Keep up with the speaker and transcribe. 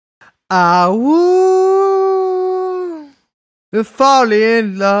Ah, woo. To fall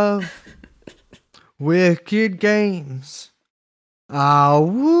in love. Wicked games. Ah,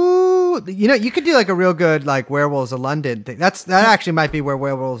 woo. You know, you could do like a real good like Werewolves of London thing. That actually might be where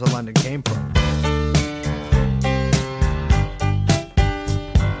Werewolves of London came from.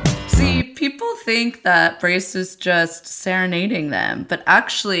 See, people think that Brace is just serenading them, but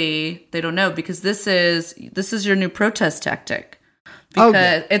actually they don't know, because this is your new protest tactic.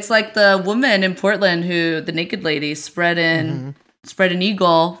 Because it's like the woman in Portland who, the naked lady, spread an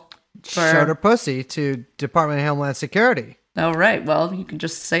eagle. Showed her pussy to Department of Homeland Security. Oh, right. Well, you can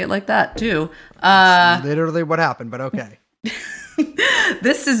just say it like that, too. That's literally what happened, but okay.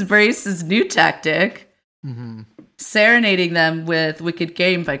 This is Brace's new tactic. Mm-hmm. Serenading them with Wicked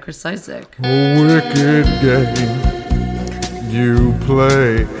Game by Chris Isaak. Wicked game you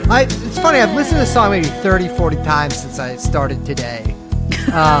play. It's funny, I've listened to this song maybe 30, 40 times since I started today.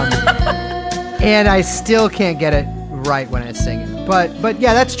 And I still can't get it right when I sing it. But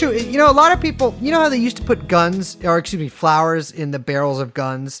yeah, that's true. You know, a lot of people, you know how they used to put flowers in the barrels of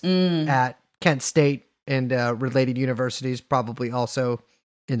guns at Kent State and related universities, probably also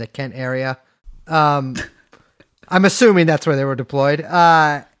in the Kent area. I'm assuming that's where they were deployed.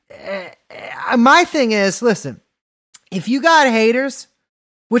 My thing is, listen, if you got haters,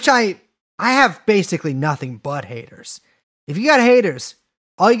 which I have basically nothing but haters. If you got haters,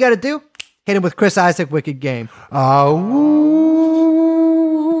 all you got to do, hit him with Chris Isaak, Wicked Game. Ah, woo,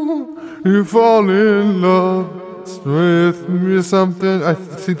 you fall in love with me something. I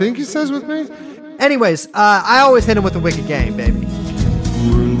think he says with me. Anyways, I always hit him with the Wicked Game, baby. The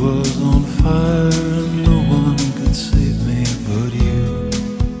world was on fire and no one could save me but you.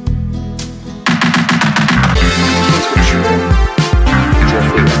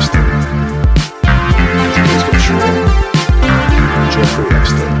 Jeffrey Epstein. Jeffrey Epstein. Jeffrey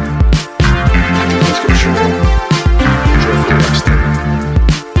Epstein. Jeffrey Epstein.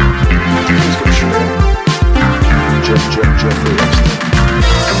 Come here. Jeffrey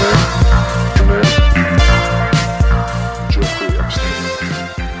Epstein.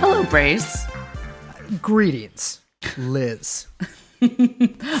 Hello, Brace. Greetings, Liz.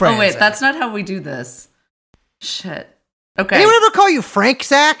 Oh, wait, that's not how we do this. Shit. Okay. Anyone ever call you Frank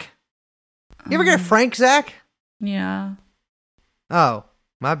Zach? You ever get a Frank Zach? Yeah. Oh,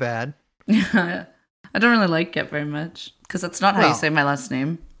 my bad. I don't really like it very much, because that's not how you say my last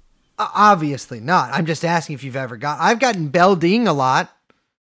name. Obviously not. I'm just asking if you've ever I've gotten Belding a lot.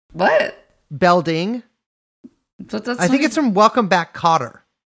 What? Belding. But that's I think it's from Welcome Back, Kotter.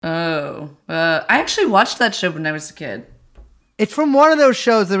 Oh. I actually watched that show when I was a kid. It's from one of those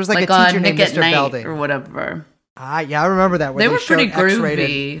shows. There was like a teacher named Mr. Belding. Or whatever. Yeah, I remember that. They were pretty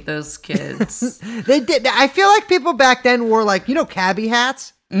groovy, those kids. They did. I feel like people back then wore like, cabbie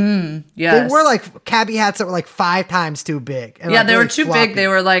hats? Yes. They wore like cabbie hats that were like 5 times too big. And, yeah, like, they really were too floppy. big. They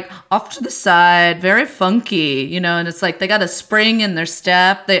were like off to the side, very funky, and it's like they got a spring in their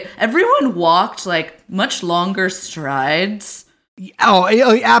step. Everyone walked like much longer strides. Oh,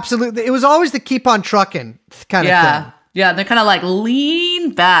 absolutely. It was always the keep on trucking kind of thing. Yeah, they're kind of like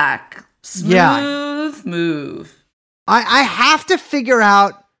lean back, smooth move. I have to figure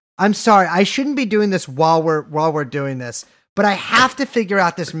out. I'm sorry, I shouldn't be doing this while we're doing this, but I have to figure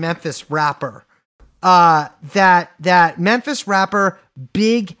out this Memphis rapper. That Memphis rapper,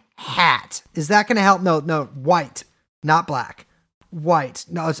 Big Hat. Is that going to help? No, white, not black. White.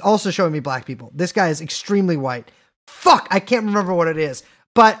 No, it's also showing me black people. This guy is extremely white. Fuck, I can't remember what it is,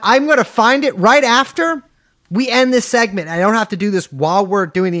 but I'm going to find it right after we end this segment. I don't have to do this while we're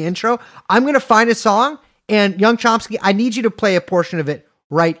doing the intro. I'm going to find a song, and Young Chomsky, I need you to play a portion of it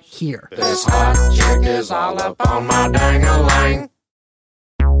right here. This hot chick is all up on my dang-a-lang,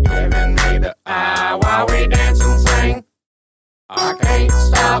 giving me the eye while we dance and sing. I can't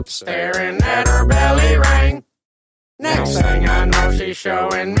stop staring at her belly ring. Next thing I know, she's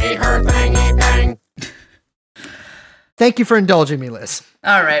showing me her thingy-tang. Thank you for indulging me, Liz.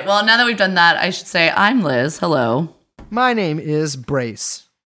 All right. Well, now that we've done that, I should say I'm Liz. Hello. My name is Brace.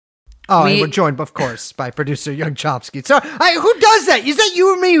 Oh, and we're joined, of course, by producer Young Chomsky. So, who does that? Is that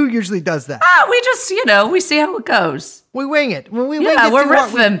you or me who usually does that? We just, we see how it goes. We wing it. We're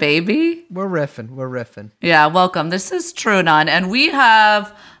riffing, baby. We're riffing. Yeah, welcome. This is TrueAnon, and we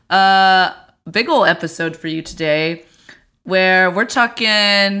have a big ol' episode for you today where we're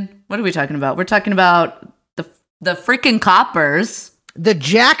talking, what are we talking about? We're talking about the freaking coppers. The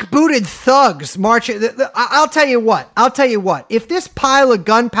jackbooted thugs marching. I'll tell you what. If this pile of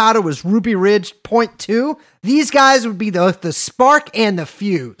gunpowder was Ruby Ridge .2, these guys would be the spark and the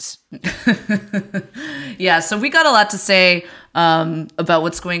fuse. Yeah, so we got a lot to say about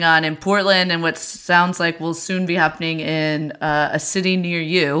what's going on in Portland and what sounds like will soon be happening in a city near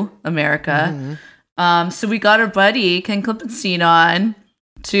you, America. So we got our buddy Ken Klippenstein on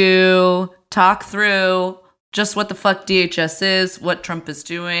to talk through just what the fuck DHS is, what Trump is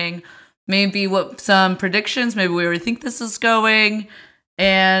doing, maybe what some predictions, maybe where we think this is going.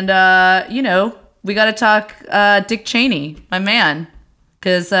 And, we got to talk Dick Cheney, my man,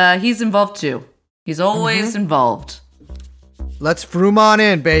 because he's involved too. He's always involved. Let's vroom on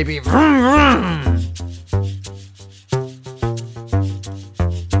in, baby. Vroom, vroom.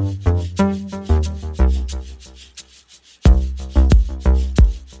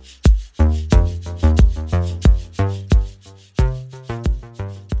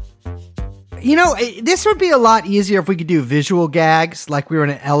 This would be a lot easier if we could do visual gags, like we were in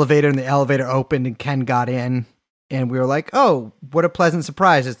an elevator and the elevator opened and Ken got in and we were like, oh, what a pleasant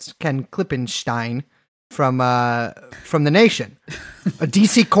surprise. It's Ken Klippenstein from The Nation, a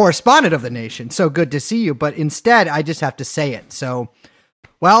DC correspondent of The Nation. So good to see you. But instead, I just have to say it. So,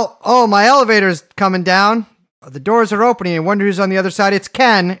 my elevator's coming down. The doors are opening. I wonder who's on the other side. It's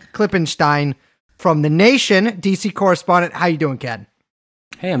Ken Klippenstein from The Nation, DC correspondent. How you doing, Ken?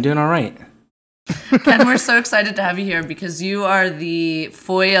 Hey, I'm doing all right. Ken, we're so excited to have you here because you are the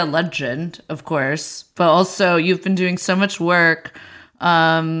FOIA legend, of course, but also you've been doing so much work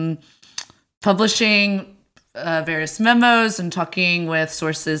publishing various memos and talking with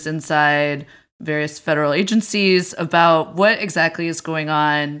sources inside various federal agencies about what exactly is going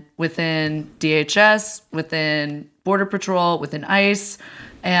on within DHS, within Border Patrol, within ICE,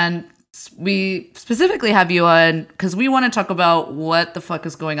 and we specifically have you on because we want to talk about what the fuck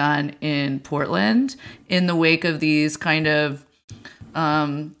is going on in Portland in the wake of these kind of,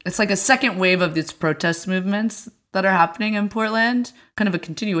 it's like a second wave of these protest movements that are happening in Portland, kind of a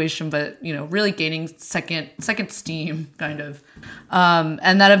continuation, but, really gaining second steam kind of,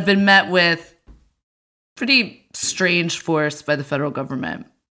 and that have been met with pretty strange force by the federal government.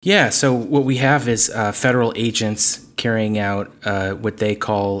 Yeah, so what we have is federal agents carrying out what they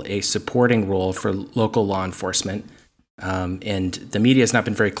call a supporting role for local law enforcement. And the media has not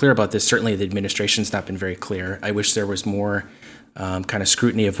been very clear about this. Certainly the administration's not been very clear. I wish there was more kind of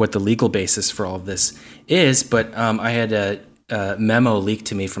scrutiny of what the legal basis for all of this is. But I had a memo leaked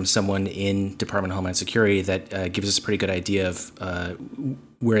to me from someone in Department of Homeland Security that gives us a pretty good idea of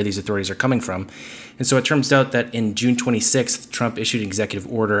where these authorities are coming from. And so it turns out that in June 26th, Trump issued an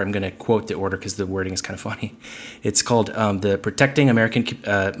executive order. I'm going to quote the order because the wording is kind of funny. It's called the Protecting American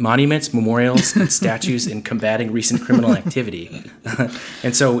Monuments, Memorials, and Statues in Combating Recent Criminal Activity.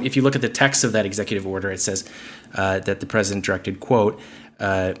 And so if you look at the text of that executive order, it says that the president directed, quote,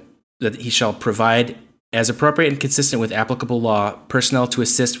 that he shall provide as appropriate and consistent with applicable law, personnel to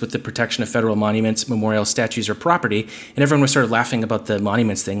assist with the protection of federal monuments, memorials, statues, or property. And everyone was sort of laughing about the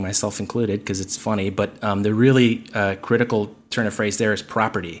monuments thing, myself included, because it's funny. But the really critical turn of phrase there is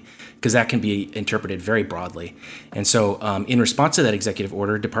property, because that can be interpreted very broadly. And so in response to that executive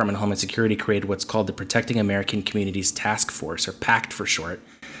order, Department of Homeland Security created what's called the Protecting American Communities Task Force, or PACT for short.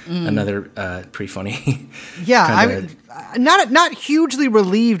 Another pretty funny. Yeah, I'm not hugely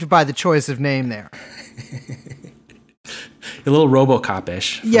relieved by the choice of name there. A little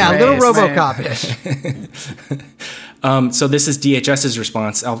RoboCop-ish. Yeah, a little RoboCop-ish. So this is DHS's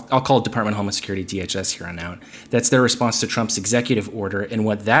response. I'll call it Department of Homeland Security DHS here on out. That's their response to Trump's executive order, and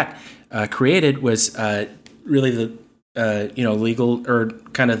what that created was really the legal or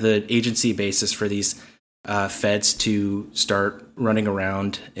kind of the agency basis for these feds to start running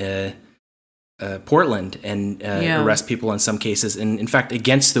around Portland and arrest people in some cases, and in fact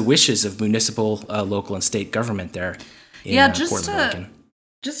against the wishes of municipal, local, and state government there in Portland, Oregon.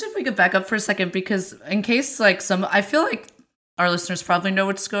 Just if we could back up for a second, because in case I feel like our listeners probably know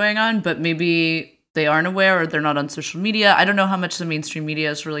what's going on, but maybe they aren't aware or they're not on social media. I don't know how much the mainstream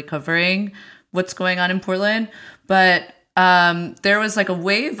media is really covering what's going on in Portland, but there was a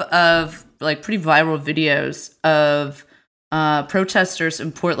wave of pretty viral videos of protesters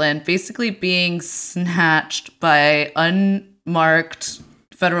in Portland basically being snatched by unmarked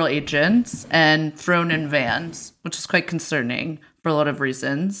federal agents and thrown in vans, which is quite concerning for a lot of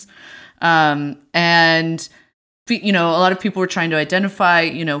reasons. And, a lot of people were trying to identify,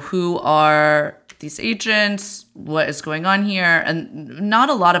 who are these agents, what is going on here, and not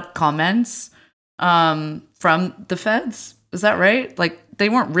a lot of comments from the feds. Is that right? They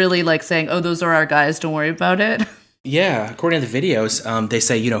weren't really saying, oh, those are our guys, don't worry about it. Yeah, according to the videos, they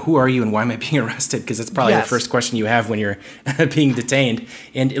say, who are you and why am I being arrested? Because it's probably the first question you have when you're being detained.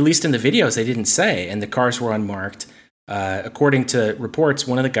 And at least in the videos, they didn't say. And the cars were unmarked. According to reports,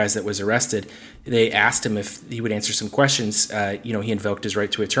 one of the guys that was arrested, they asked him if he would answer some questions. He invoked his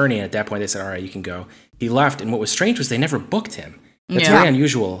right to attorney, and at that point they said, all right, you can go. He left, and what was strange was they never booked him. That's very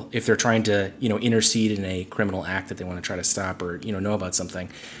unusual if they're trying to, intercede in a criminal act that they want to try to stop or, know about something.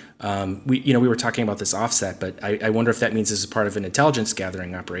 We were talking about this offset, but I wonder if that means this is part of an intelligence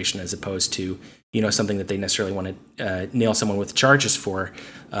gathering operation as opposed to, something that they necessarily want to nail someone with charges for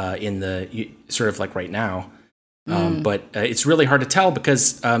in the sort of like right now. But it's really hard to tell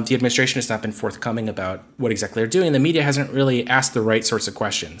because the administration has not been forthcoming about what exactly they're doing. The media hasn't really asked the right sorts of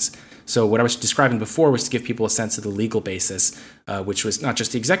questions. So what I was describing before was to give people a sense of the legal basis, which was not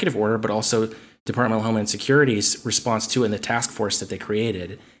just the executive order, but also Department of Homeland Security's response to it and the task force that they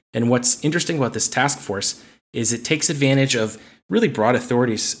created. And what's interesting about this task force is it takes advantage of really broad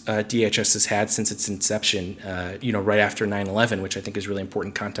authorities DHS has had since its inception, right after 9/11, which I think is really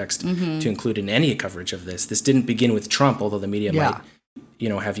important context to include in any coverage of this. This didn't begin with Trump, although the media might,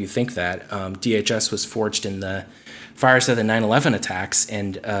 have you think that. DHS was forged in the fires of the 9/11 attacks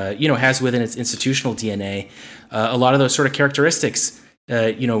and, has within its institutional DNA a lot of those sort of characteristics,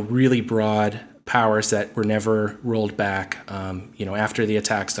 really broad powers that were never rolled back, after the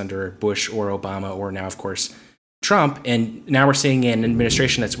attacks under Bush or Obama or now, of course, Trump. And now we're seeing an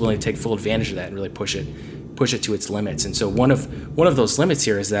administration that's willing to take full advantage of that and really push it to its limits. And so one of those limits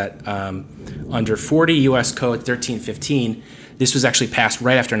here is that under 40 U.S. Code 1315, this was actually passed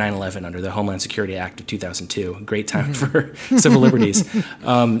right after 9/11 under the Homeland Security Act of 2002. A great time for civil liberties.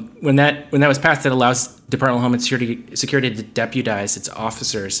 When that was passed, it allows Department of Homeland Security to deputize its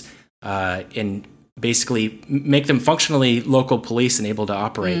officers and basically make them functionally local police and able to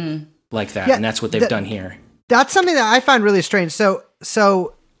operate like that. And that's what they've done here. That's something that I find really strange. So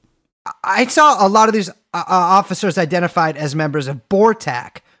I saw a lot of these officers identified as members of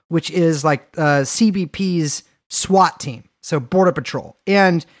BORTAC, which is like CBP's SWAT team. So Border Patrol.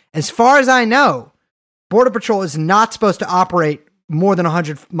 And as far as I know, Border Patrol is not supposed to operate more than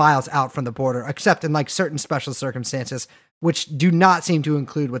 100 miles out from the border, except in like certain special circumstances, which do not seem to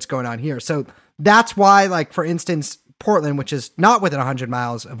include what's going on here. So that's why, like, for instance, Portland, which is not within 100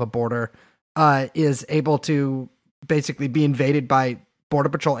 miles of a border, is able to basically be invaded by Border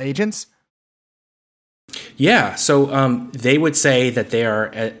Patrol agents. Yeah, so they would say that they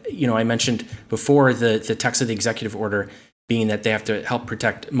are, I mentioned before the text of the executive order being that they have to help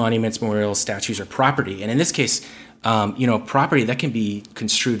protect monuments, memorials, statues, or property. And in this case, property that can be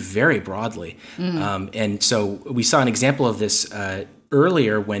construed very broadly. And so we saw an example of this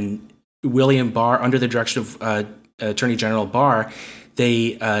earlier when William Barr, under the direction of Attorney General Barr,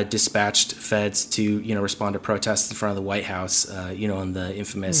 they dispatched feds to, respond to protests in front of the White House, in the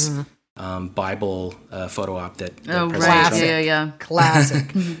infamous Bible photo op that President Trump.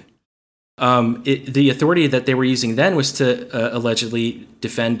 Classic. The authority that they were using then was to allegedly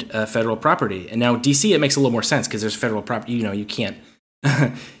defend federal property. And now DC, it makes a little more sense because there's federal property. You can't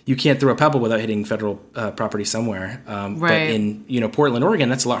you can't throw a pebble without hitting federal property somewhere. But in Portland, Oregon,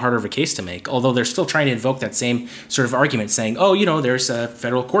 that's a lot harder of a case to make. Although they're still trying to invoke that same sort of argument, saying, there's a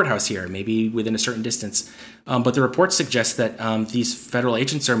federal courthouse here, maybe within a certain distance. But the report suggests that these federal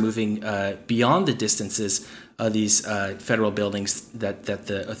agents are moving beyond the distances of these federal buildings that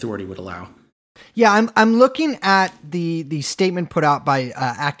the authority would allow. Yeah, I'm looking at the statement put out by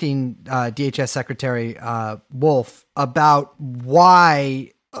acting DHS Secretary Wolf about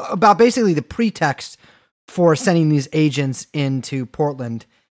basically the pretext for sending these agents into Portland.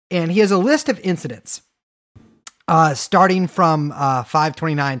 And he has a list of incidents starting from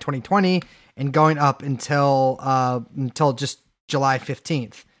 5/29/2020 and going up until just July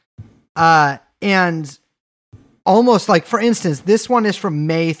 15th. And almost like, for instance, this one is from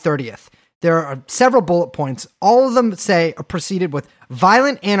May 30th. There are several bullet points. All of them are preceded with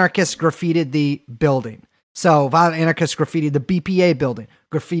violent anarchists graffitied the building. So violent anarchists graffitied the BPA building,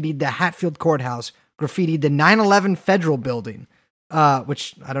 graffitied the Hatfield Courthouse, graffitied the 9/11 Federal Building,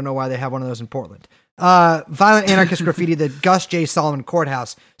 which I don't know why they have one of those in Portland. Violent anarchists graffitied the Gus J. Solomon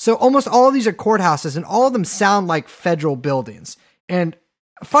Courthouse. So almost all of these are courthouses, and all of them sound like federal buildings. And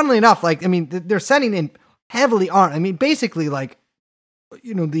funnily enough, they're sending in heavily armed. Basically,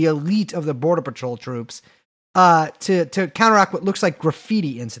 the elite of the Border Patrol troops to counteract what looks like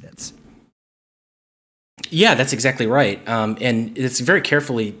graffiti incidents. Yeah, that's exactly right. And it's very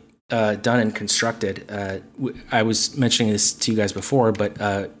carefully done and constructed. I was mentioning this to you guys before,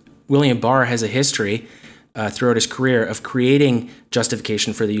 but William Barr has a history throughout his career of creating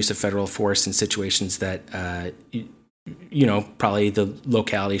justification for the use of federal force in situations that, probably the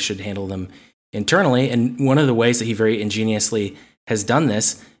locality should handle them internally. And one of the ways that he very ingeniously has done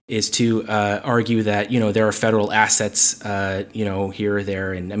this is to argue that, there are federal assets, here or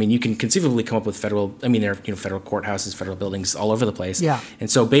there. And I mean, you can conceivably come up with there are, federal courthouses, federal buildings all over the place. Yeah.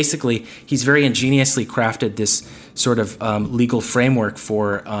 And so basically, he's very ingeniously crafted this sort of legal framework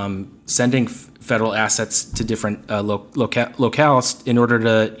for sending federal assets to different locales in order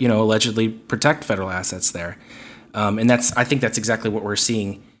to, allegedly protect federal assets there. And I think that's exactly what we're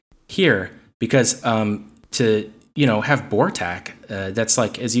seeing here, because to have BORTAC, that's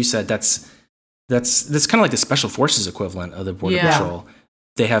like, as you said, that's kind of like the special forces equivalent of the Border Patrol.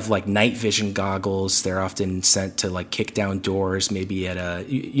 They have like night vision goggles. They're often sent to like kick down doors, maybe at a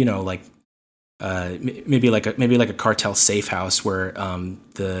maybe like a cartel safe house where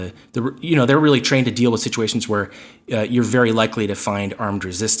they're really trained to deal with situations where you're very likely to find armed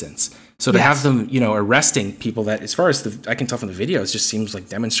resistance. So to have them, arresting people that, as far as I can tell from the videos, just seems like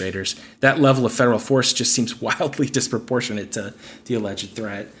demonstrators. That level of federal force just seems wildly disproportionate to the alleged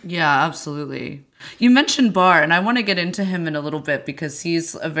threat. Yeah, absolutely. You mentioned Barr, and I want to get into him in a little bit because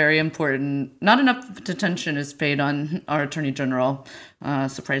he's a very important. Not enough attention is paid on our Attorney General,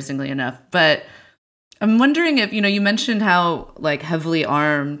 surprisingly enough. But I'm wondering if, you mentioned how like heavily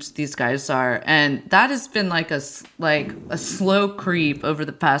armed these guys are, and that has been like a slow creep over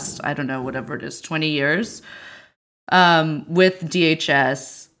the past, I don't know, whatever it is, 20 years, with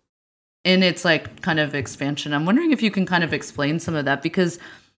DHS in its like kind of expansion. I'm wondering if you can kind of explain some of that, because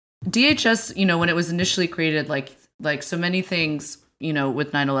DHS, when it was initially created, like so many things,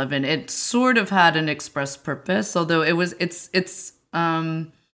 with 9/11, it sort of had an express purpose, although it's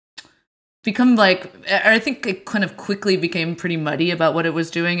become like, I think it kind of quickly became pretty muddy about what it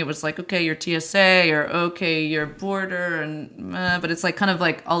was doing. It was like, okay, you're TSA, or okay, you're border, and but it's like kind of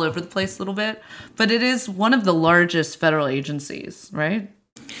like all over the place a little bit. But it is one of the largest federal agencies, right?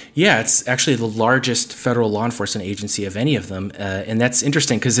 Yeah, it's actually the largest federal law enforcement agency of any of them. And that's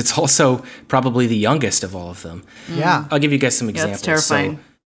interesting because it's also probably the youngest of all of them. Yeah. I'll give you guys some examples. That's terrifying.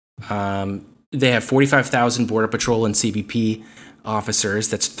 So, they have 45,000 Border Patrol and CBP officers.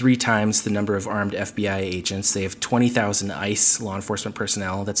 That's 3 times the number of armed FBI agents. They have 20,000 ICE law enforcement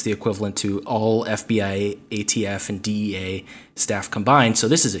personnel. That's the equivalent to all FBI, ATF, and DEA staff combined. So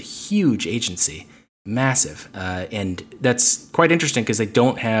this is a huge agency. Massive. And that's quite interesting because they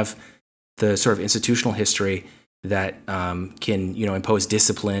don't have the sort of institutional history that can, impose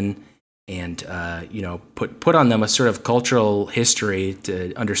discipline and, put on them a sort of cultural history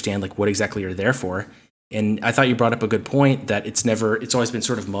to understand like what exactly you're there for. And I thought you brought up a good point that it's always been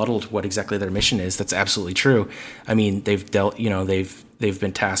sort of muddled what exactly their mission is. That's absolutely true. I mean, they've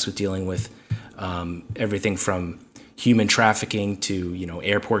been tasked with dealing with everything from human trafficking to,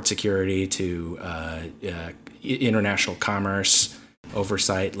 airport security to international commerce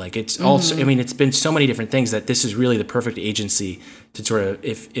oversight. Like it's also, I mean, it's been so many different things that this is really the perfect agency to sort of,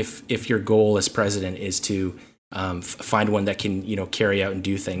 if your goal as president is to find one that can, carry out and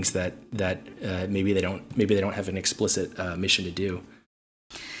do things that maybe they don't have an explicit mission to do.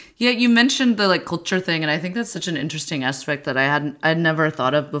 Yeah, you mentioned the like culture thing, and I think that's such an interesting aspect that I'd never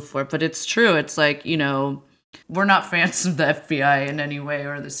thought of before. But it's true. It's like, we're not fans of the FBI in any way,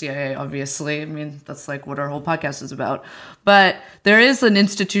 or the CIA, obviously. I mean, that's like what our whole podcast is about. But there is an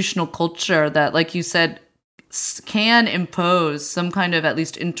institutional culture that, like you said, can impose some kind of at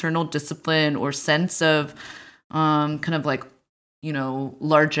least internal discipline or sense of kind of like,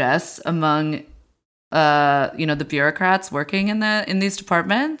 largesse among, the bureaucrats working in these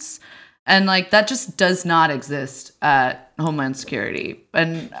departments. And like that just does not exist at Homeland Security.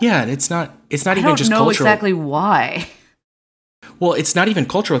 And yeah, it's not even just cultural. I don't know exactly why. Well, it's not even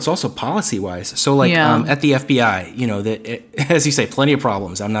cultural. It's also policy-wise. So, like at the FBI, as you say, plenty of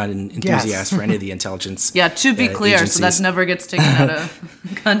problems. I'm not an enthusiast for any of the intelligence. Yeah, to be clear, agencies. So that never gets taken out of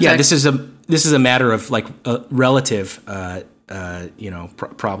context. Yeah, this is a matter of like a relative,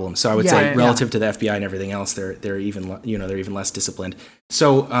 problem. So I would say relative to the FBI and everything else, they're even less disciplined.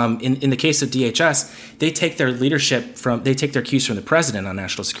 So in the case of DHS, they take their cues from the president on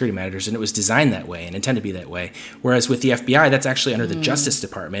national security matters, and it was designed that way and intended to be that way. Whereas with the FBI, that's actually under the Justice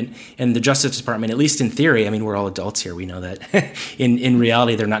Department, and the Justice Department, at least in theory, I mean, we're all adults here, we know that. in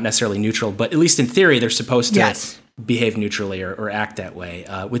reality, they're not necessarily neutral, but at least in theory, they're supposed to behave neutrally or act that way.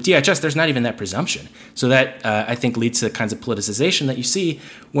 With DHS, there's not even that presumption. So that, I think, leads to the kinds of politicization that you see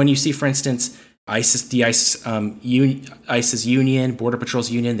when you see, for instance, ISIS's union, Border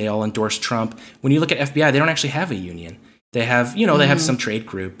Patrol's union, they all endorse Trump. When you look at FBI, they don't actually have a union. They have, they have some trade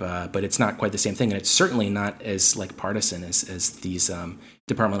group, but it's not quite the same thing. And it's certainly not as like partisan as these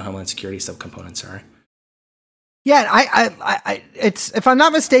Department of Homeland Security subcomponents are. Yeah, it's, if I'm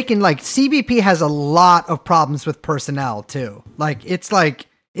not mistaken, like CBP has a lot of problems with personnel too. Like it's like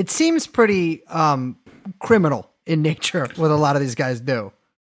it seems pretty criminal in nature what a lot of these guys do.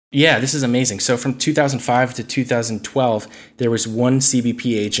 Yeah, this is amazing. So from 2005 to 2012, there was one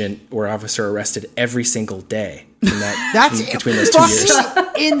CBP agent or officer arrested every single day. That's between those 2 years.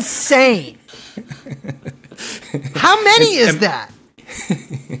 fucking insane. How many is that?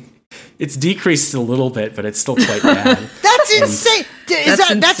 It's decreased a little bit, but it's still quite bad. That's insane.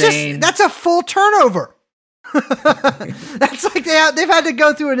 That's a full turnover. That's like they've had to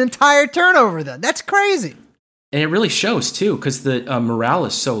go through an entire turnover then. That's crazy. And it really shows too, because the morale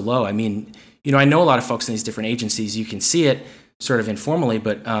is so low. I mean, I know a lot of folks in these different agencies. You can see it sort of informally,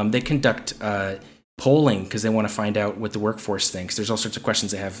 but they conduct polling because they want to find out what the workforce thinks. There's all sorts of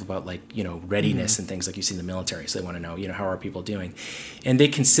questions they have about readiness and things like you see in the military. So they want to know, how are people doing? And they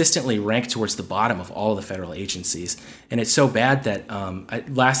consistently rank towards the bottom of all the federal agencies. And it's so bad that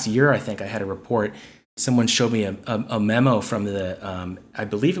last year, I think I had a report. Someone showed me a memo from I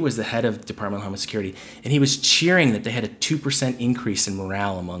believe it was the head of Department of Homeland Security, and he was cheering that they had a 2% increase in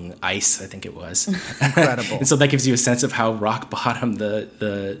morale among ICE, I think it was. Incredible. And so that gives you a sense of how rock bottom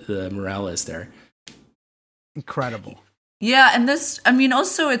the morale is there. Incredible. Yeah, and this, I mean,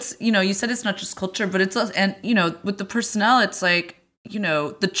 also it's, you said it's not just culture, but it's, and, with the personnel, it's like,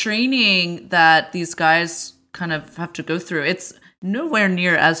 the training that these guys kind of have to go through, it's nowhere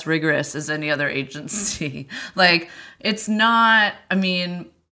near as rigorous as any other agency. Like, it's not, I mean,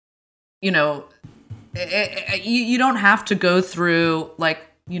 you don't have to go through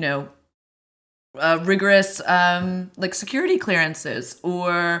rigorous security clearances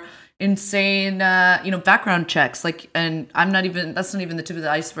or insane background checks. And that's not even the tip of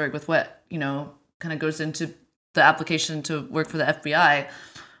the iceberg with what kind of goes into the application to work for the FBI.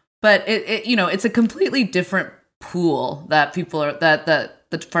 But it's a completely different pool that people are that the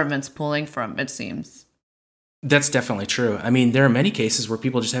department's pulling from, it seems. That's definitely true. I mean, there are many cases where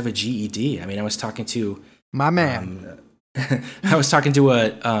people just have a GED. I mean, I was talking to my man. I was talking to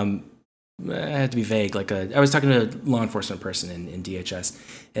I had to be vague. I was talking to a law enforcement person in DHS,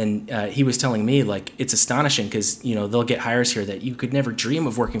 and he was telling me it's astonishing because they'll get hires here that you could never dream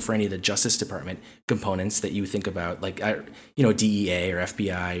of working for any of the Justice Department components that you think about, DEA or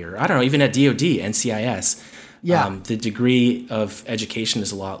FBI or I don't know, even at DoD, NCIS. Yeah, the degree of education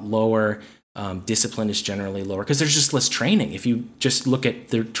is a lot lower. Discipline is generally lower because there's just less training. If you just look at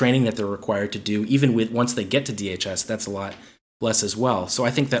the training that they're required to do, even once they get to DHS, that's a lot less as well. So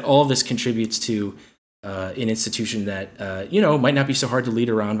I think that all of this contributes to an institution that might not be so hard to lead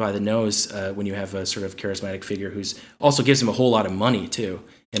around by the nose when you have a sort of charismatic figure who's also gives them a whole lot of money too,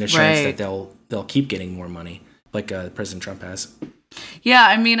 and assurance that they'll keep getting more money, like President Trump has. Yeah,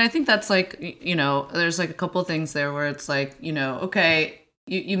 I mean, I think that's there's a couple things there where it's okay,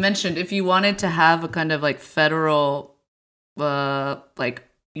 you mentioned if you wanted to have a kind of federal,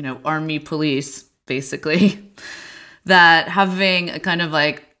 army police, basically, that having a kind of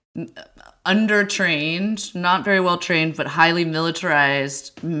undertrained, not very well trained, but highly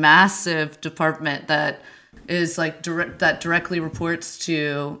militarized, massive department that is that directly reports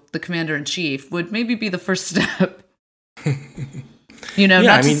to the commander in chief would maybe be the first step.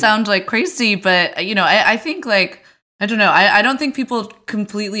 To sound crazy, but I think I don't know. I don't think people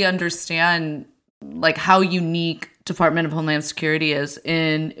completely understand how unique Department of Homeland Security is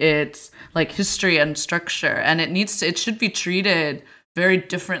in its history and structure, and it should be treated very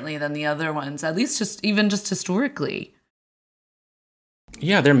differently than the other ones, at least just historically.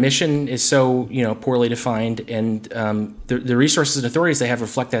 Yeah, their mission is so poorly defined, and the resources and authorities they have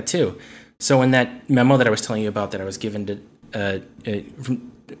reflect that too. So in that memo that I was telling you about that I was given to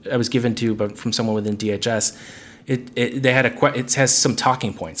from someone within DHS, it has some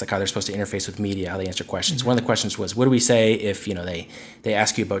talking points, like how they're supposed to interface with media, how they answer questions. Mm-hmm. One of the questions was, what do we say if they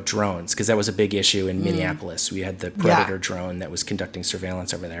ask you about drones? Because that was a big issue in Minneapolis. We had the Predator drone that was conducting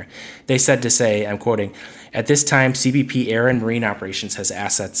surveillance over there. They said to say, I'm quoting, "At this time, CBP Air and Marine Operations has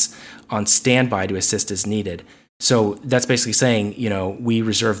assets on standby to assist as needed." So that's basically saying, we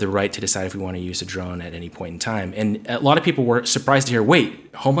reserve the right to decide if we want to use a drone at any point in time. And a lot of people were surprised to hear,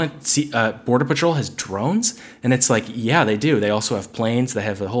 wait, Border Patrol has drones? And it's yeah, they do. They also have planes. They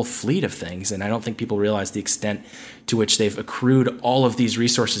have a whole fleet of things. And I don't think people realize the extent to which they've accrued all of these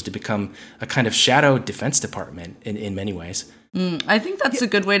resources to become a kind of shadow defense department in many ways. I think that's a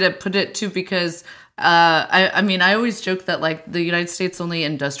good way to put it, too, because I always joke that the United States' only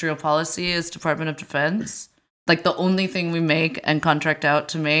industrial policy is Department of Defense. The only thing we make and contract out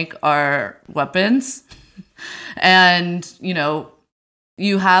to make are weapons. And,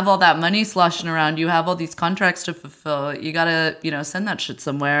 you have all that money sloshing around. You have all these contracts to fulfill. You got to, send that shit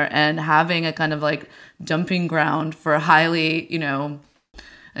somewhere. And having a kind of dumping ground for highly,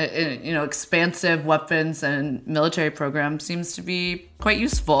 expansive weapons and military program seems to be quite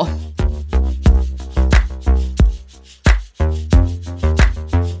useful.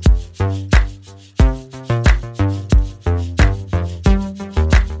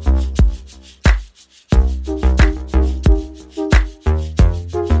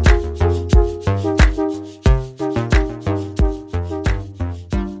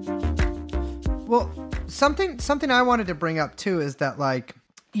 Something I wanted to bring up too is that, like,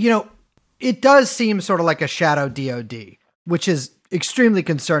 it does seem sort of like a shadow DoD, which is extremely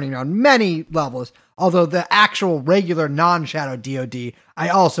concerning on many levels. Although the actual regular non-shadow DoD, I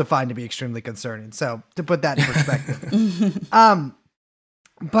also find to be extremely concerning. So to put that in perspective,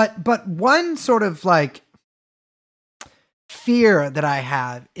 but one sort of like fear that I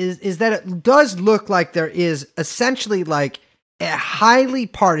have is that it does look like there is essentially like a highly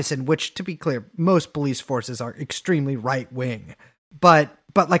partisan, which, to be clear, most police forces are extremely right wing, but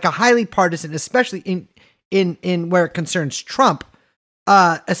like a highly partisan, especially in where it concerns Trump,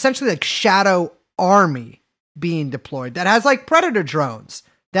 essentially like shadow army being deployed that has like Predator drones,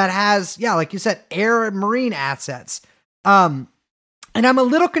 that has, like you said, air and marine assets. And I'm a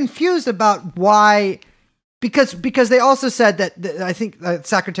little confused about why. Because they also said that I think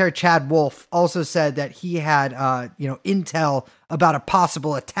Secretary Chad Wolf also said that he had intel about a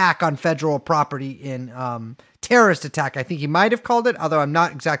possible attack on federal property in terrorist attack. I think he might have called it, although I'm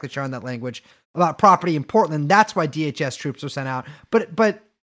not exactly sure on that language, about property in Portland. That's why DHS troops were sent out. But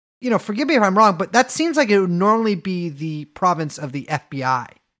forgive me if I'm wrong, but that seems like it would normally be the province of the FBI.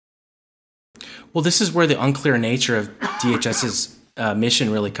 Well, this is where the unclear nature of DHS's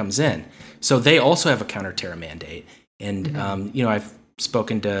mission really comes in. So they also have a counter-terror mandate. And, I've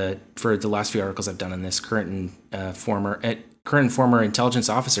spoken to, for the last few articles I've done on this, current and former intelligence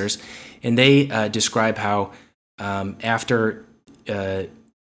officers, and they describe how after,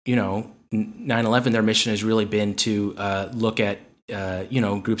 9/11, their mission has really been to look at,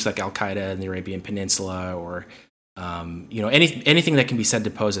 groups like Al-Qaeda in the Arabian Peninsula, or, anything that can be said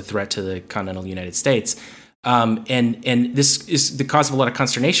to pose a threat to the continental United States. And this is the cause of a lot of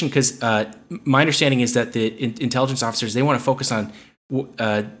consternation, because my understanding is that the intelligence officers, they want to focus on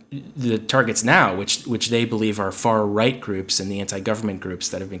the targets now, which they believe are far right groups and the anti-government groups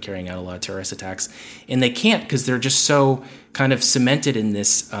that have been carrying out a lot of terrorist attacks, and they can't, because they're just so kind of cemented in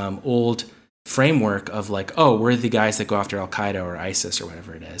this old framework of like, oh, we're the guys that go after Al-Qaeda or ISIS or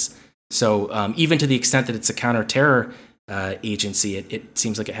whatever it is. So even to the extent that it's a counter-terror agency, it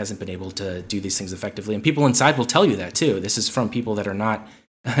seems like it hasn't been able to do these things effectively. And people inside will tell you that too. This is from people that are not,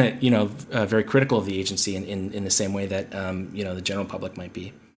 very critical of the agency in the same way that, the general public might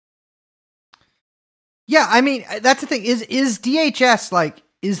be. Yeah, I mean, that's the thing. Is DHS like,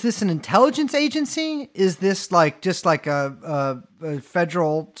 is this an intelligence agency? Is this like just like a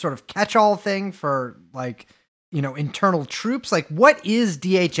federal sort of catch-all thing for like, internal troops? Like, what is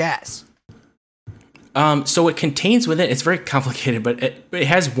DHS? So it contains within it's very complicated, but it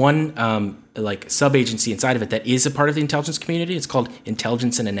has one sub-agency inside of it that is a part of the intelligence community. It's called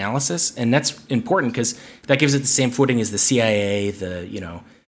Intelligence and Analysis, and that's important because that gives it the same footing as the CIA, the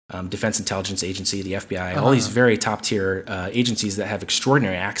Defense Intelligence Agency, the FBI, all these very top-tier agencies that have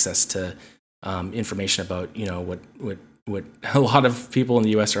extraordinary access to information about what a lot of people in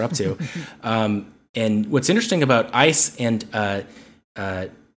the U.S. are up to. And what's interesting about ICE and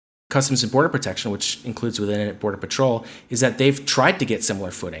Customs and Border Protection, which includes within it Border Patrol, is that they've tried to get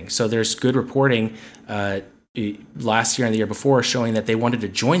similar footing. So there's good reporting last year and the year before showing that they wanted to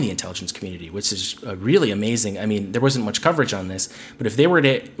join the intelligence community, which is really amazing. I mean, there wasn't much coverage on this, but if they were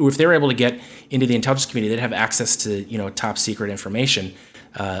able to get into the intelligence community, they'd have access to top secret information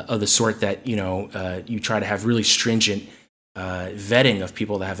of the sort that you try to have really stringent vetting of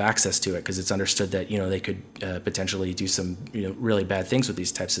people that have access to it, because it's understood that they could potentially do some really bad things with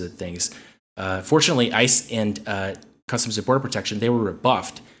these types of things. Fortunately, ICE and Customs and Border Protection, they were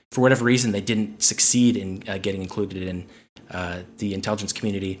rebuffed for whatever reason. They didn't succeed in getting included in the intelligence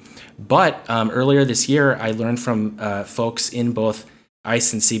community. But earlier this year, I learned from folks in both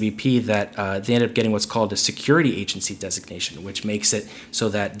ICE and CBP that they ended up getting what's called a security agency designation, which makes it so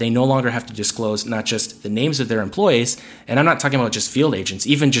that they no longer have to disclose not just the names of their employees, and I'm not talking about just field agents,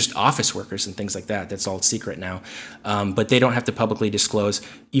 even just office workers and things like that. That's all secret now. But they don't have to publicly disclose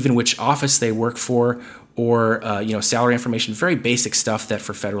even which office they work for, or salary information, very basic stuff that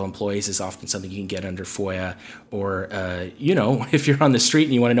for federal employees is often something you can get under FOIA, or if you're on the street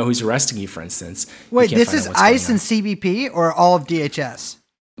and you want to know who's arresting you, for instance. Wait, this is ICE and CBP or all of DHS?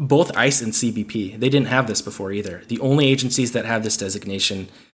 Both ICE and CBP. They didn't have this before either. The only agencies that have this designation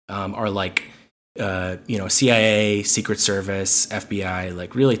are like CIA, Secret Service, FBI,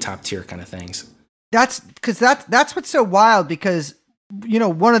 like really top tier kind of things. That's what's so wild, because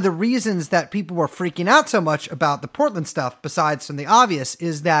one of the reasons that people were freaking out so much about the Portland stuff, besides from the obvious,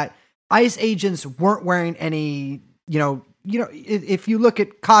 is that ICE agents weren't wearing any, if you look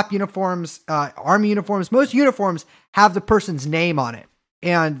at cop uniforms, Army uniforms, most uniforms have the person's name on it.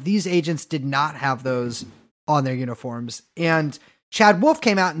 And these agents did not have those on their uniforms. And Chad Wolf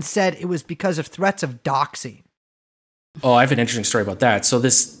came out and said it was because of threats of doxing. Oh, I have an interesting story about that. So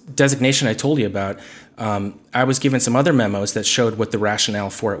this designation I told you about, I was given some other memos that showed what the rationale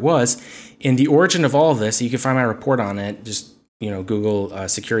for it was. In the origin of all of this, you can find my report on it, just Google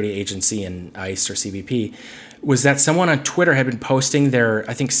security agency and ICE or CBP, was that someone on Twitter had been posting their,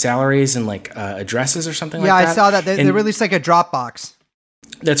 I think, salaries and addresses or something like that. Yeah, I saw that. They released like a Dropbox.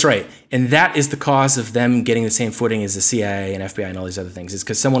 That's right. And that is the cause of them getting the same footing as the CIA and FBI and all these other things, is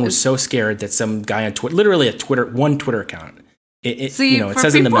because someone was so scared that some guy on Twitter, literally one Twitter account. It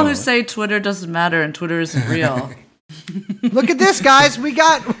says in the memo. People who say Twitter doesn't matter and Twitter isn't real. Look at this, guys. We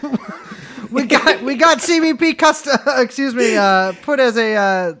got CBP put as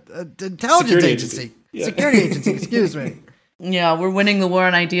a intelligence agency. Yeah. Security agency, excuse me. Yeah, we're winning the war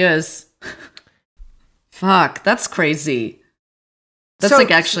on ideas. Fuck, that's crazy.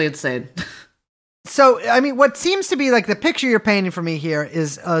 That's actually insane. So, I mean, what seems to be like the picture you're painting for me here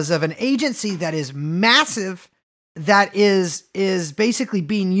is of an agency that is massive, that is basically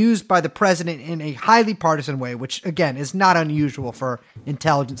being used by the president in a highly partisan way, which again is not unusual for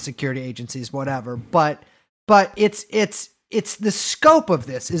intelligence security agencies, whatever. But it's the scope of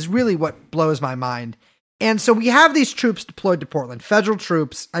this is really what blows my mind. And so we have these troops deployed to Portland, federal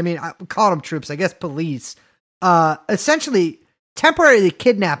troops. I mean, I call them troops, I guess police, essentially temporarily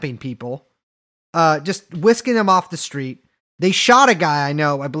kidnapping people, just whisking them off the street. They shot a guy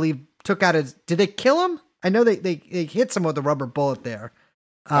I believe took out his, did they kill him? I know they hit someone with a rubber bullet there.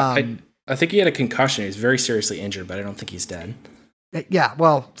 I think he had a concussion. He was very seriously injured, but I don't think he's dead. Yeah,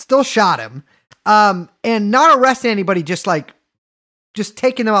 well, still shot him. And not arresting anybody, just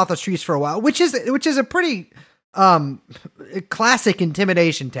taking them off the streets for a while, which is a pretty classic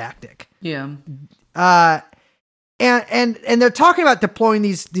intimidation tactic. Yeah. And they're talking about deploying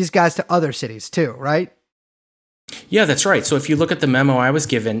these guys to other cities too, right? Yeah, that's right. So if you look at the memo I was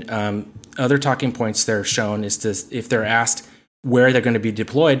given, other talking points they're shown is if they're asked where they're going to be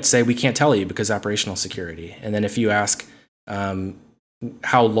deployed, say we can't tell you because operational security. And then if you ask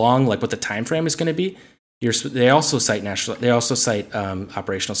how long, like what the time frame is going to be, they also cite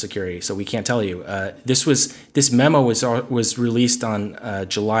operational security. So we can't tell you. This memo was released on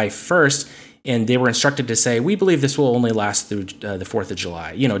July 1st. And they were instructed to say, we believe this will only last through the 4th of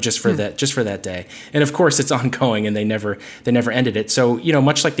July, just for that day. And of course, it's ongoing, and they never ended it. So,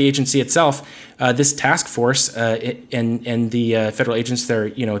 much like the agency itself, this task force and the federal agents they're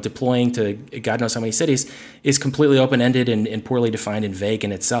deploying to God knows how many cities is completely open ended and poorly defined and vague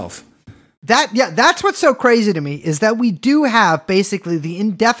in itself. That's what's so crazy to me, is that we do have basically the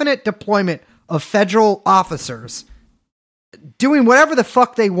indefinite deployment of federal officers doing whatever the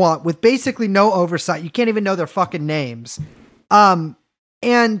fuck they want with basically no oversight. You can't even know their fucking names. And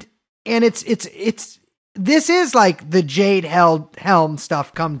it's this is like the Jade Helm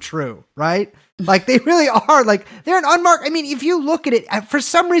stuff come true, right? Like they really are, like they're an unmarked. I mean, if you look at it, for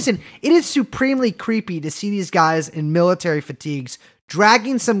some reason, it is supremely creepy to see these guys in military fatigues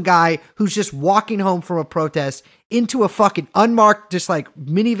dragging some guy who's just walking home from a protest into a fucking unmarked, just like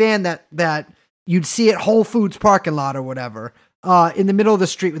minivan that you'd see at Whole Foods parking lot or whatever, in the middle of the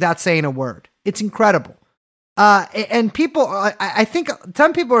street without saying a word. It's incredible. And people, I think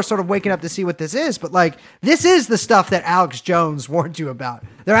some people are sort of waking up to see what this is, but like, this is the stuff that Alex Jones warned you about.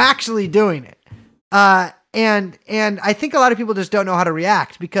 They're actually doing it. And I think a lot of people just don't know how to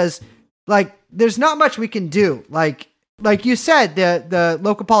react because like, there's not much we can do. Like you said, the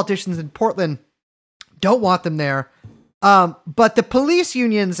local politicians in Portland don't want them there. But the police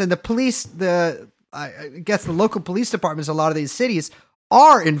unions and I guess the local police departments in a lot of these cities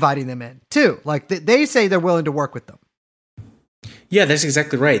are inviting them in too. Like they say they're willing to work with them. Yeah, that's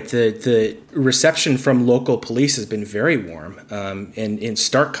exactly right. The reception from local police has been very warm, and in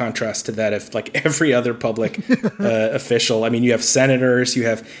stark contrast to that of like every other public official. I mean, you have senators, you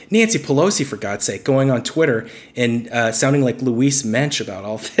have Nancy Pelosi, for God's sake, going on Twitter and sounding like Louise Mensch about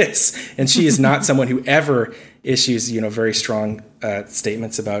all this, and she is not someone who ever issues very strong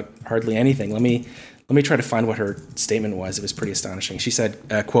statements about hardly anything. Let me try to find what her statement was. It was pretty astonishing. She said,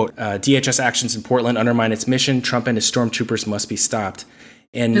 quote, DHS actions in Portland undermine its mission. Trump and his stormtroopers must be stopped.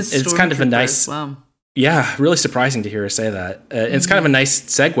 And it's kind of a nice, wow. Yeah, really surprising to hear her say that. It's kind of a nice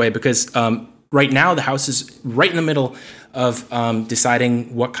segue because right now the House is right in the middle of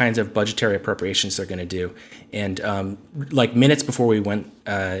deciding what kinds of budgetary appropriations they're going to do. And like minutes before we went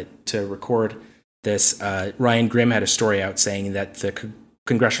to record this, Ryan Grimm had a story out saying that the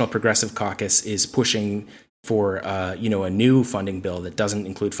Congressional Progressive Caucus is pushing for a new funding bill that doesn't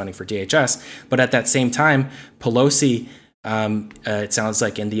include funding for DHS. But at that same time, Pelosi, it sounds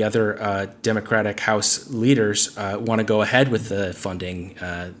like, and the other Democratic House leaders want to go ahead with the funding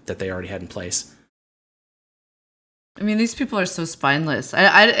that they already had in place. I mean, these people are so spineless.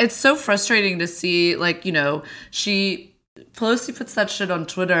 It's so frustrating to see, like, Pelosi puts that shit on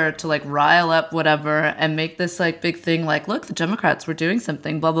Twitter to like rile up whatever and make this like big thing like, look, the Democrats were doing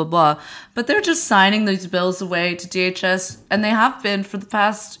something, blah, blah, blah. But they're just signing these bills away to DHS, and they have been for the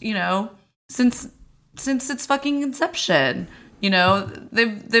past, since its fucking inception.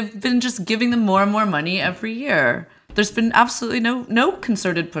 They've been just giving them more and more money every year. There's been absolutely no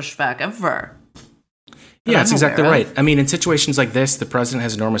concerted pushback ever. Yeah, that's exactly right. I mean, in situations like this, the president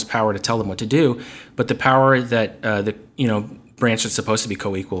has enormous power to tell them what to do, but the power that the branch that's supposed to be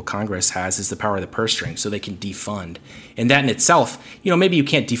co-equal, Congress, has is the power of the purse string, so they can defund. And that in itself, maybe you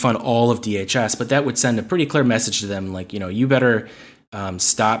can't defund all of DHS, but that would send a pretty clear message to them, like, you better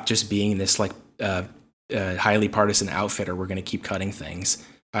stop just being this like highly partisan outfit, or we're going to keep cutting things.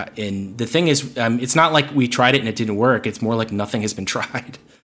 And the thing is, it's not like we tried it and it didn't work. It's more like nothing has been tried.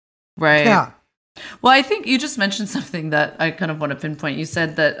 Right. Yeah. Well, I think you just mentioned something that I kind of want to pinpoint. You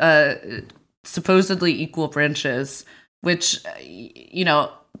said that supposedly equal branches, which,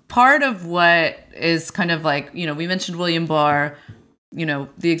 part of what is kind of like, we mentioned William Barr, the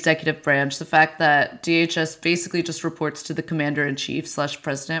executive branch, the fact that DHS basically just reports to the commander-in-chief /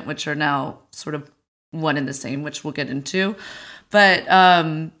 president, which are now sort of one and the same, which we'll get into. But,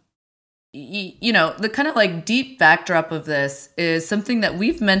 the kind of like deep backdrop of this is something that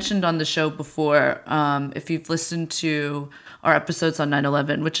we've mentioned on the show before, if you've listened to our episodes on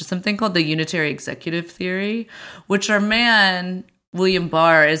 9/11, which is something called the unitary executive theory, which our man, William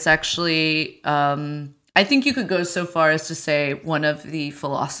Barr, is actually, I think you could go so far as to say one of the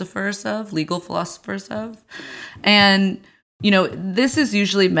legal philosophers of. And, this is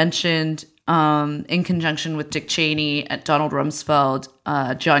usually mentioned in conjunction with Dick Cheney, Donald Rumsfeld,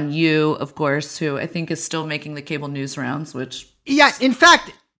 John Yoo, of course, who I think is still making the cable news rounds, which... Yeah, in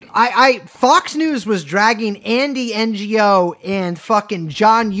fact, Fox News was dragging Andy NGO and fucking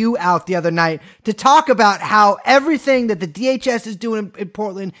John Yoo out the other night to talk about how everything that the DHS is doing in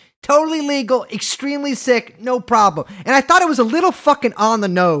Portland, totally legal, extremely sick, no problem. And I thought it was a little fucking on the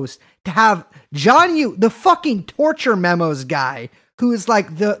nose to have John Yoo, the fucking torture memos guy, who is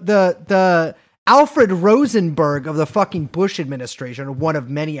like the Alfred Rosenberg of the fucking Bush administration, or one of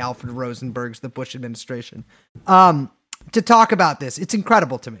many Alfred Rosenbergs of the Bush administration, to talk about this. It's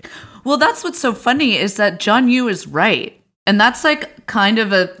incredible to me. Well, that's what's so funny is that John Yoo is right. And that's like kind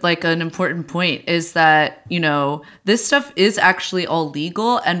of an important point, is that, this stuff is actually all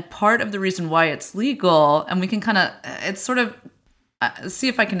legal. And part of the reason why it's legal, and we can kind of, it's sort of, see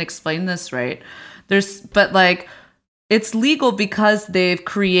if I can explain this right. It's legal because they've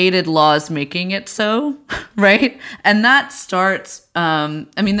created laws making it so, right? And that starts,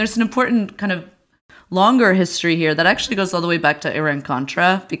 there's an important kind of longer history here that actually goes all the way back to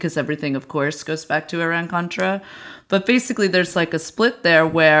Iran-Contra, because everything, of course, goes back to Iran-Contra. But basically, there's like a split there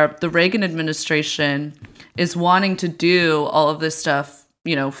where the Reagan administration is wanting to do all of this stuff,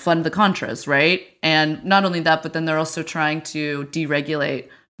 fund the Contras, right? And not only that, but then they're also trying to deregulate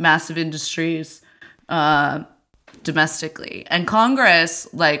massive industries, domestically. And Congress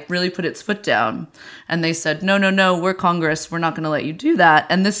really put its foot down, and they said, no, we're Congress, we're not going to let you do that.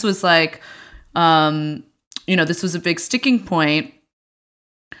 And this was this was a big sticking point.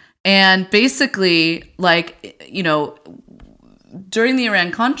 And basically, during the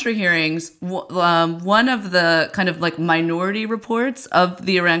Iran-Contra hearings, one of the kind of like minority reports of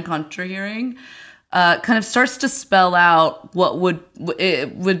the Iran-Contra hearing kind of starts to spell out what would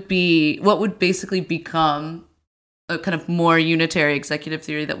basically become a kind of more unitary executive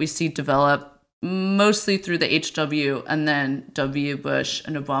theory that we see develop mostly through the HW and then W. Bush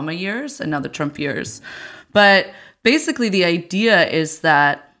and Obama years, and now the Trump years. But basically the idea is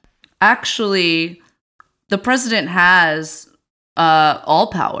that actually the president has all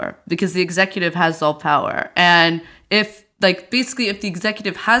power, because the executive has all power. And if the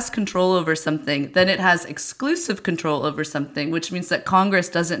executive has control over something, then it has exclusive control over something, which means that Congress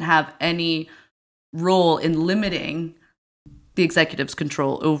doesn't have any role in limiting the executive's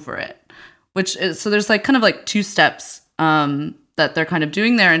control over it. So there's kind of two steps that they're kind of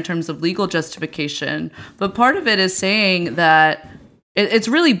doing there in terms of legal justification. But part of it is saying that it's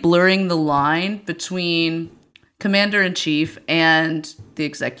really blurring the line between commander-in-chief and the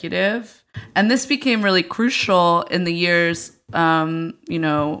executive. And this became really crucial in the years, right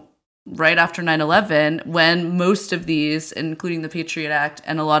after 9/11, when most of these, including the Patriot Act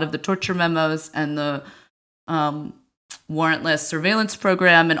and a lot of the torture memos and the warrantless surveillance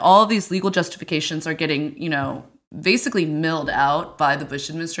program and all of these legal justifications are getting, basically milled out by the Bush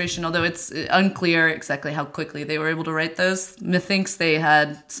administration, although it's unclear exactly how quickly they were able to write those. Methinks they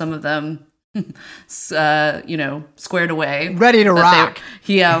had some of them squared away. Ready to rock.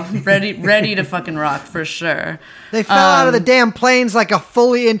 Ready to fucking rock for sure. They fell out of the damn planes like a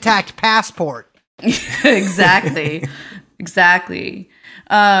fully intact passport. Exactly.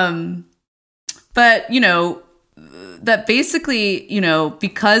 But, that basically,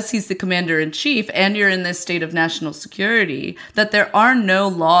 because he's the commander-in-chief and you're in this state of national security, that there are no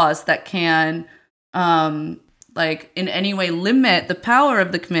laws that can, in any way limit the power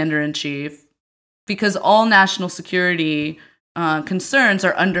of the commander-in-chief, because all national security concerns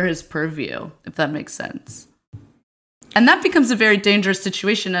are under his purview, if that makes sense. And that becomes a very dangerous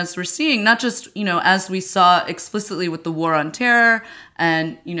situation, as we're seeing, not just, as we saw explicitly with the war on terror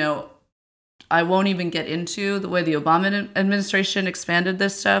and, I won't even get into the way the Obama administration expanded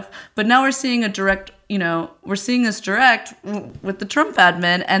this stuff, but now we're seeing we're seeing this direct with the Trump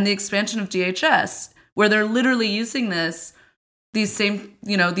admin and the expansion of DHS, where they're literally using these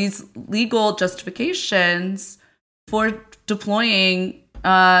legal justifications for deploying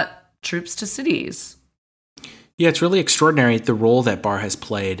troops to cities. Yeah, it's really extraordinary the role that Barr has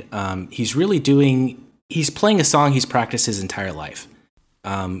played. He's playing a song he's practiced his entire life.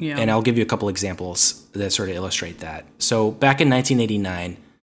 And I'll give you a couple examples that sort of illustrate that. So back in 1989,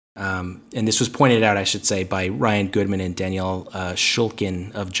 and this was pointed out, I should say, by Ryan Goodman and Danielle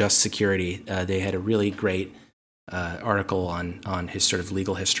Shulkin of Just Security. They had a really great article on his sort of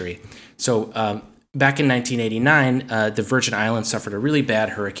legal history. So back in 1989, the Virgin Islands suffered a really bad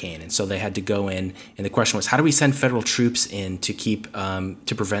hurricane, and so they had to go in. And the question was, how do we send federal troops in to keep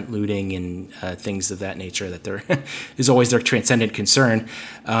to prevent looting and things of that nature? That there is always their transcendent concern.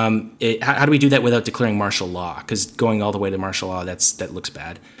 How do we do that without declaring martial law? Because going all the way to martial law, that looks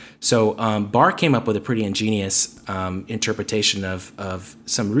bad. So Barr came up with a pretty ingenious interpretation of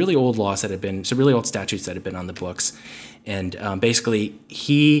some really old laws some really old statutes that had been on the books, and basically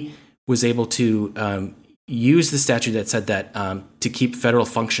he was able to use the statute that said that to keep federal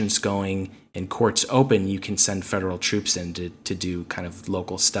functions going and courts open, you can send federal troops in to do kind of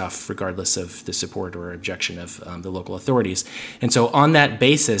local stuff, regardless of the support or objection of the local authorities. And so on that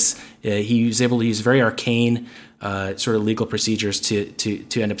basis, he was able to use very arcane sort of legal procedures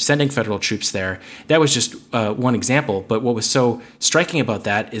to end up sending federal troops there. That was just one example. But what was so striking about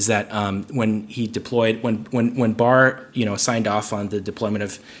that is that when he deployed, when Barr signed off on the deployment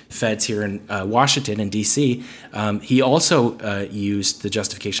of feds here in Washington and D.C., he also used the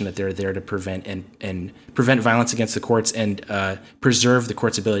justification that they're there to prevent violence against the courts and preserve the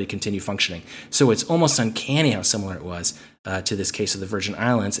court's ability to continue functioning. So it's almost uncanny how similar it was to this case of the Virgin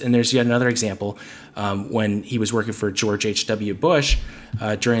Islands. And there's yet another example when he was working for George H.W. Bush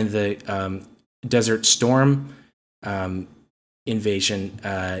during the Desert Storm invasion.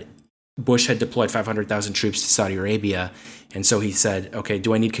 Bush had deployed 500,000 troops to Saudi Arabia. And so he said, okay,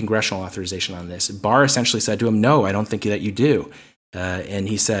 do I need congressional authorization on this? Barr essentially said to him, no, I don't think that you do. And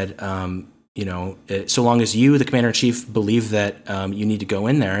he said, so long as you, the commander-in-chief, believe that you need to go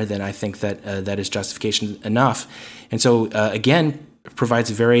in there, then I think that that is justification enough. And so, again, provides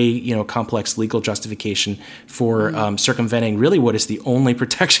a very complex legal justification for circumventing really what is the only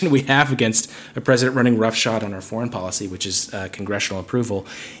protection we have against a president running roughshod on our foreign policy, which is congressional approval.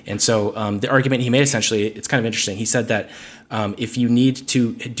 And so the argument he made, essentially, it's kind of interesting. He said that if you need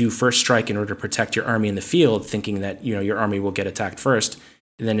to do first strike in order to protect your army in the field, thinking that your army will get attacked first,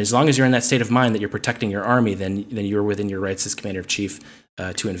 then as long as you're in that state of mind that you're protecting your army, then you're within your rights as commander-in-chief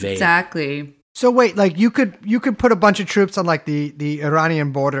to invade. Exactly. So wait, like you could put a bunch of troops on like the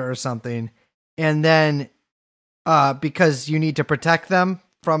Iranian border or something, and then because you need to protect them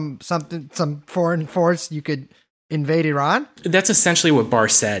from some foreign force, you could invade Iran? That's essentially what Barr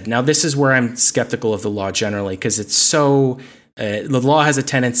said. Now, this is where I'm skeptical of the law generally, because it's so the law has a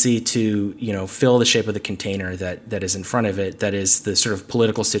tendency to, fill the shape of the container that is in front of it, that is the sort of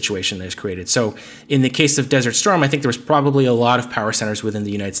political situation that is created. So in the case of Desert Storm, I think there was probably a lot of power centers within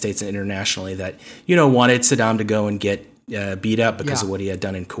the United States and internationally that, wanted Saddam to go and get beat up because of what he had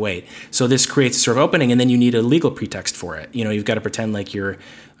done in Kuwait. So this creates a sort of opening, and then you need a legal pretext for it. You've got to pretend like you're,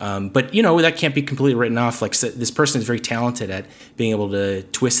 but that can't be completely written off. Like this person is very talented at being able to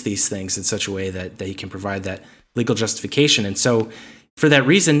twist these things in such a way that he can provide that legal justification. And so for that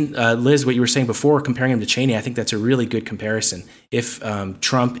reason, Liz, what you were saying before, comparing him to Cheney, I think that's a really good comparison. If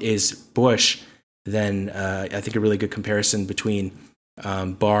Trump is Bush, then I think a really good comparison between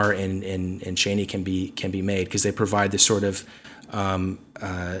Barr and Cheney can be made, because they provide this sort of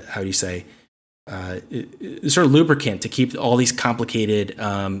how do you say, sort of lubricant to keep all these complicated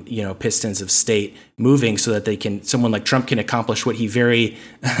pistons of state moving, so that someone like Trump can accomplish what he very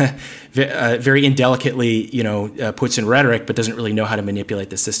very indelicately puts in rhetoric, but doesn't really know how to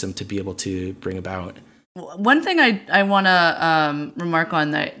manipulate the system to be able to bring about. One thing I want to remark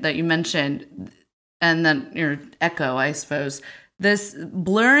on that you mentioned, and then your echo, I suppose, this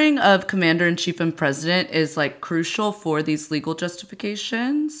blurring of commander-in-chief and president is like crucial for these legal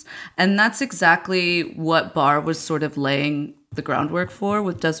justifications. And that's exactly what Barr was sort of laying the groundwork for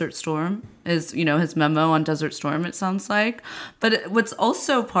with Desert Storm, is, his memo on Desert Storm, it sounds like. But what's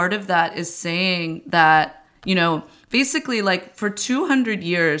also part of that is saying that, basically, like, for 200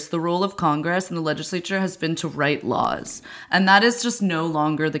 years, the role of Congress and the legislature has been to write laws. And that is just no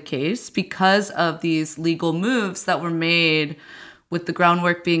longer the case because of these legal moves that were made, with the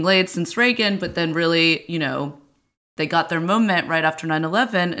groundwork being laid since Reagan, but then really, they got their moment right after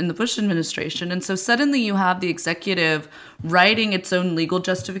 9/11 in the Bush administration. And so suddenly you have the executive writing its own legal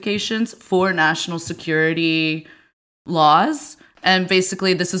justifications for national security laws. And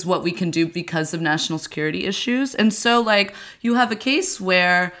basically, this is what we can do because of national security issues. And so, like, you have a case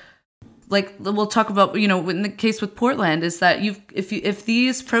where, like, we'll talk about, in the case with Portland, is that if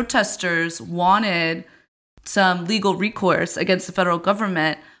these protesters wanted some legal recourse against the federal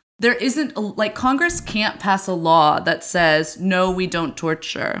government, there isn't, Congress can't pass a law that says, no, we don't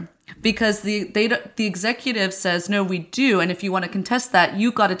torture, because the executive says, no, we do. And if you want to contest that,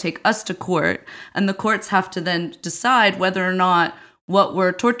 you got to take us to court. And the courts have to then decide whether or not what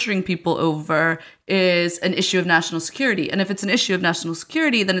we're torturing people over is an issue of national security. And if it's an issue of national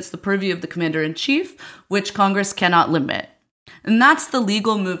security, then it's the purview of the commander-in-chief, which Congress cannot limit. And that's the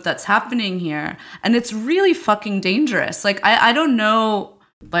legal move that's happening here. And it's really fucking dangerous. Like, I don't know,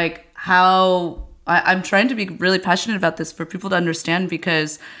 like, how... I'm trying to be really passionate about this for people to understand,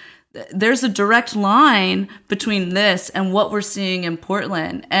 because there's a direct line between this and what we're seeing in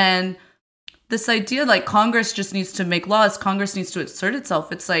Portland. And this idea, like, Congress just needs to make laws, Congress needs to assert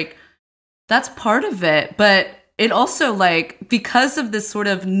itself. It's like, that's part of it. But it also, like, because of this sort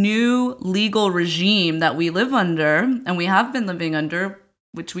of new legal regime that we live under, and we have been living under,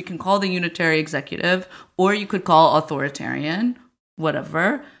 which we can call the unitary executive, or you could call authoritarian,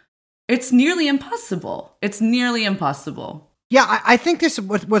 whatever, it's nearly impossible. It's nearly impossible. Yeah, I think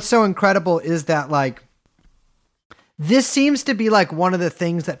what's so incredible is that, like, this seems to be like one of the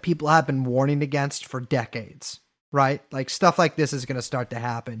things that people have been warning against for decades, right? Like, stuff like this is going to start to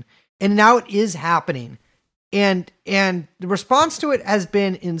happen. And now it is happening. And the response to it has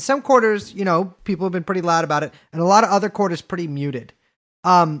been, in some quarters, people have been pretty loud about it, and a lot of other quarters pretty muted.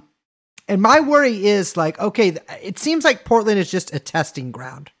 And my worry is, like, okay, it seems like Portland is just a testing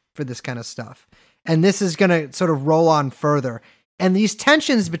ground for this kind of stuff. And this is going to sort of roll on further. And these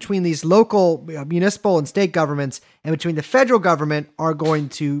tensions between these local, municipal and state governments and between the federal government are going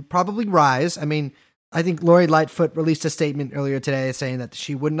to probably rise. I mean, I think Lori Lightfoot released a statement earlier today saying that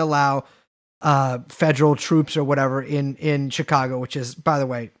she wouldn't allow federal troops or whatever in Chicago, which is, by the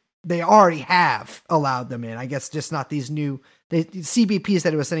way, they already have allowed them in. I guess just not these new. CBP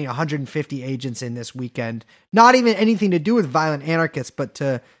said it was sending 150 agents in this weekend. Not even anything to do with violent anarchists, but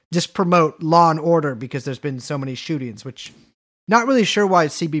to just promote law and order, because there's been so many shootings, which not really sure why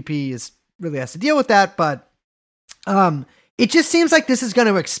CBP really has to deal with that. But it just seems like this is going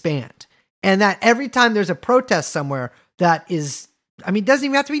to expand, and that every time there's a protest somewhere that is, doesn't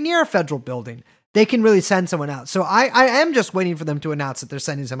even have to be near a federal building, they can really send someone out. So I am just waiting for them to announce that they're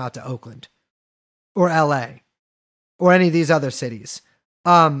sending some out to Oakland or LA or any of these other cities.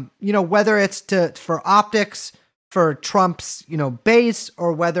 Whether it's for optics, for Trump's, base,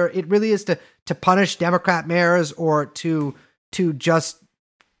 or whether it really is to punish Democrat mayors or to just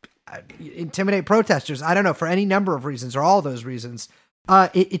intimidate protesters. I don't know, for any number of reasons or all those reasons.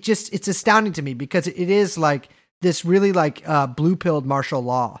 It's astounding to me, because it is like this really like blue-pilled martial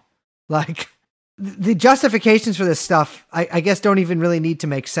law. Like, the justifications for this stuff, I guess, don't even really need to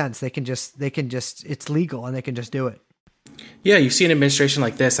make sense. They can just, it's legal and they can just do it. Yeah, you see an administration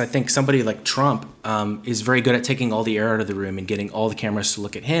like this. I think somebody like Trump is very good at taking all the air out of the room and getting all the cameras to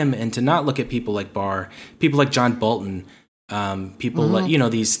look at him, and to not look at people like Barr, people like John Bolton, people like,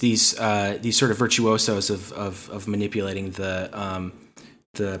 these sort of virtuosos of manipulating the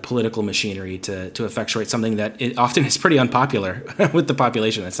political machinery to effectuate something that it often is pretty unpopular with the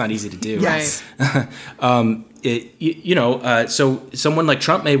population. That's not easy to do. Yes. So someone like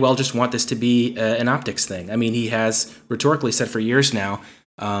Trump may well just want this to be an optics thing. I mean, he has rhetorically said for years now,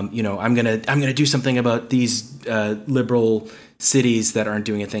 I'm gonna do something about these liberal cities that aren't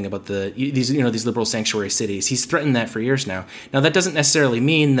doing a thing about these liberal sanctuary cities. He's threatened that for years now. Now that doesn't necessarily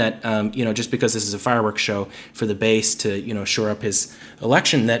mean that just because this is a fireworks show for the base to shore up his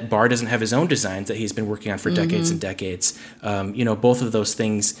election, that Barr doesn't have his own designs that he's been working on for decades and decades. Both of those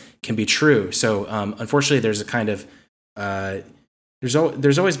things can be true. So unfortunately, there's a kind of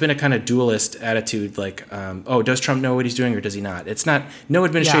There's always been a kind of dualist attitude, like, does Trump know what he's doing or does he not? It's not. No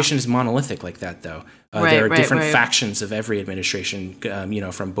administration is monolithic like that, though. There are different factions of every administration,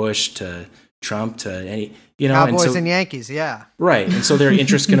 from Bush to Trump to any, Cowboys and Yankees, yeah. Right, and so their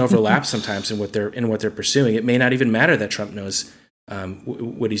interests can overlap sometimes in what they're pursuing. It may not even matter that Trump knows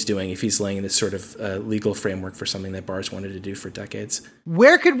what he's doing if he's laying this sort of legal framework for something that Barr's wanted to do for decades.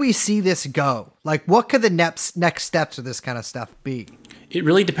 Where could we see this go? Like, what could the next steps of this kind of stuff be? It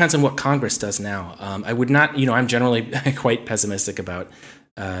really depends on what Congress does now. I would not, I'm generally quite pessimistic about,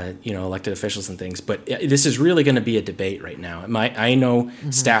 elected officials and things, but this is really going to be a debate right now. I know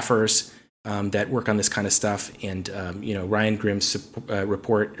staffers that work on this kind of stuff, and Ryan Grimm's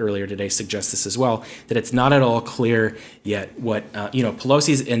report earlier today suggests this as well, that it's not at all clear yet what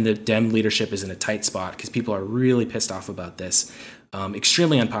Pelosi's and the Dem leadership is in a tight spot because people are really pissed off about this.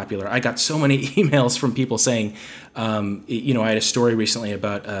 Extremely unpopular. I got so many emails from people saying, I had a story recently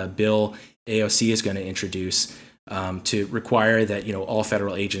about a bill AOC is going to introduce to require that all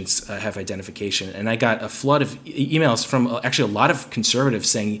federal agents have identification, and I got a flood of emails from actually a lot of conservatives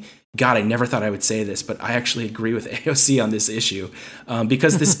saying, God, I never thought I would say this, but I actually agree with AOC on this issue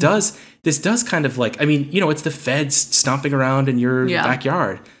because this does kind of like, it's the feds stomping around in your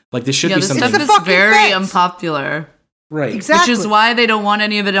backyard. Like this should be something. This stuff is very unpopular. Right. Exactly. Which is why they don't want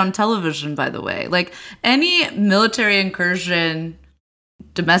any of it on television, by the way. Like any military incursion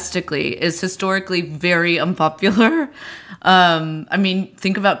domestically is historically very unpopular.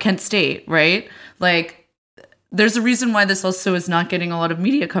 Think about Kent State, right? Like, there's a reason why this also is not getting a lot of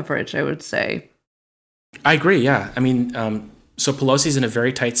media coverage, I would say. I agree, yeah. So Pelosi's in a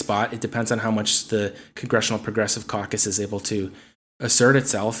very tight spot. It depends on how much the Congressional Progressive Caucus is able to assert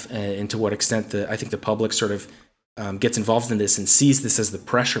itself and to what extent I think the public sort of gets involved in this and sees this as the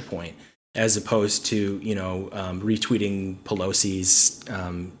pressure point, as opposed to, retweeting Pelosi's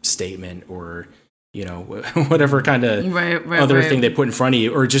statement or whatever kind of other thing they put in front of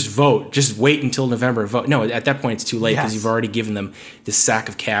you, or just wait until November, vote. No, at that point it's too late because you've already given them this sack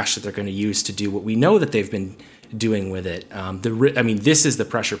of cash that they're going to use to do what we know that they've been doing with it. This is the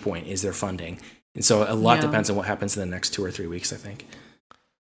pressure point, is their funding. And so a lot depends on what happens in the next 2 or 3 weeks, I think.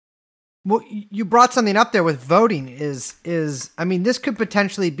 Well, you brought something up there with voting this could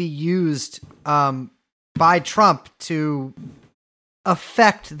potentially be used by Trump to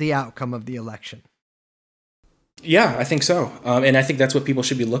affect the outcome of the election. Yeah, I think so. And I think that's what people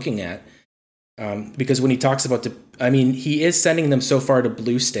should be looking at. Because when he talks about he is sending them so far to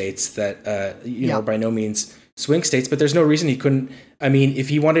blue states that, by no means swing states, but there's no reason he couldn't. If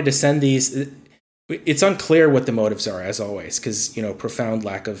he wanted to send these, it's unclear what the motives are, as always, because, profound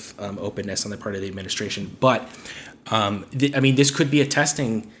lack of openness on the part of the administration. But, this could be a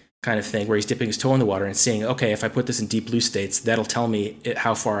testing kind of thing where he's dipping his toe in the water and saying, okay, if I put this in deep blue states, that'll tell me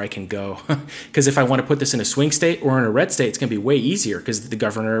how far I can go. Because if I want to put this in a swing state or in a red state, it's going to be way easier because the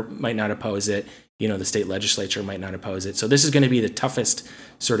governor might not oppose it. The state legislature might not oppose it. So this is going to be the toughest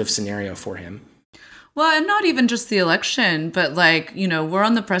sort of scenario for him. Well, and not even just the election, but we're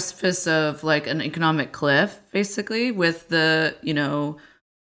on the precipice of an economic cliff, basically, with the,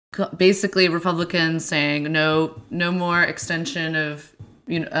 basically Republicans saying no more extension of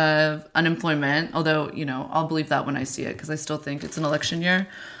unemployment, although, I'll believe that when I see it because I still think it's an election year.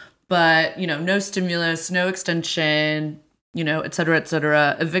 But, no stimulus, no extension, et cetera, et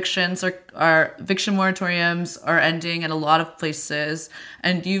cetera. Eviction moratoriums are ending in a lot of places.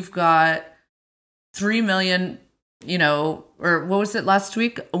 And you've got 3 million, or what was it last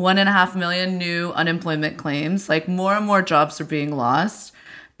week? 1.5 million new unemployment claims. More and more jobs are being lost.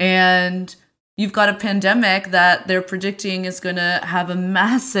 And you've got a pandemic that they're predicting is going to have a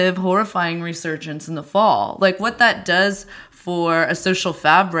massive, horrifying resurgence in the fall. What that does for a social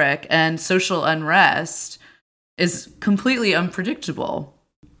fabric and social unrest is completely unpredictable.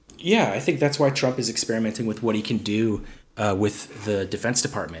 Yeah, I think that's why Trump is experimenting with what he can do with the Defense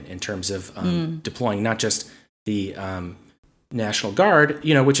Department in terms of deploying not just the National Guard,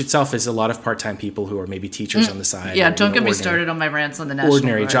 which itself is a lot of part-time people who are maybe teachers on the side. Yeah, don't get me started on my rants on the National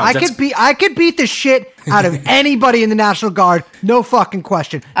ordinary Guard. jobs. I could beat the shit out of anybody in the National Guard, no fucking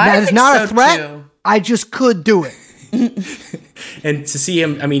question. That is not a threat. Too. I just could do it. And to see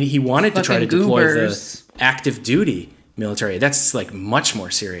him, I mean, he wanted to try to Fucking deploy goobers. the active duty military. That's like much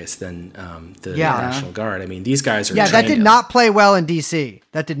more serious than the Yeah. National Guard. I mean, these guys are Yeah, that trained- did not play well in DC.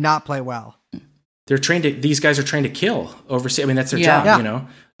 That did not play well. They're trained to, these guys are trained to kill, oversee. I mean, that's their Yeah. job, Yeah. you know?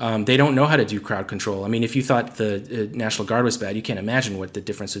 They don't know how to do crowd control. I mean, if you thought the National Guard was bad, you can't imagine what the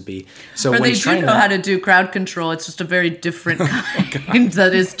difference would be. So Or when they he's do trying know how to do crowd control. It's just a very different kind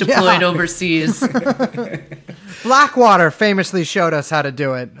that is deployed Yeah. overseas. Blackwater famously showed us how to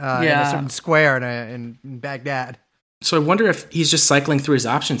do it in Yeah. a certain square in Baghdad. So I wonder if he's just cycling through his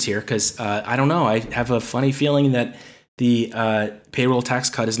options here, because I don't know. I have a funny feeling that the payroll tax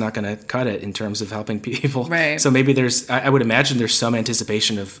cut is not going to cut it in terms of helping people. Right. So maybe I would imagine there's some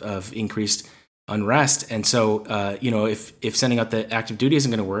anticipation of increased unrest. And so, if sending out the active duty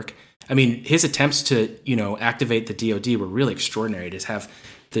isn't going to work, I mean, his attempts to, activate the DOD were really extraordinary. To have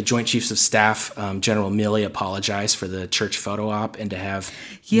the Joint Chiefs of Staff, General Milley, apologize for the church photo op, and to have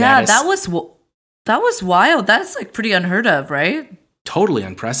Yeah, Mattis- that was wild. That's like pretty unheard of, right? totally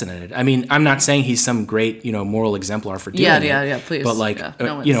unprecedented. I mean, I'm not saying he's some great, moral exemplar for doing it. Yeah, please. But like, Yeah,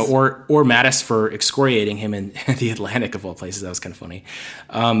 no one's- or Mattis for excoriating him in the Atlantic of all places. That was kind of funny.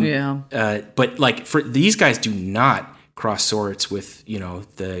 But like, for these guys, do not cross swords with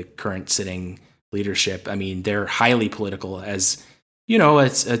the current sitting leadership. I mean, they're highly political. As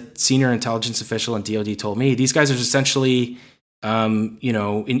as a senior intelligence official in DOD told me, these guys are essentially.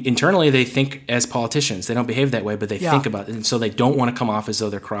 Internally they think as politicians. They don't behave that way, but they think about it, and so they don't want to come off as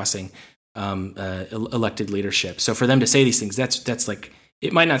though they're crossing elected leadership. So for them to say these things, that's like,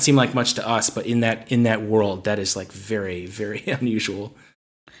 it might not seem like much to us, but in that world, that is like very, very unusual.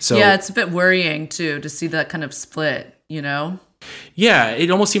 So yeah, it's a bit worrying too to see that kind of split. Yeah, it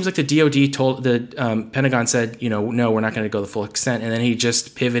almost seems like the DOD told the Pentagon said, no, we're not going to go the full extent, and then he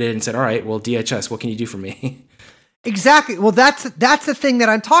just pivoted and said, all right, well, DHS, what can you do for me? Exactly. Well, that's the thing that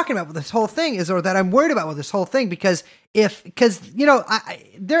I'm talking about with this whole thing or that I'm worried about with this whole thing, because there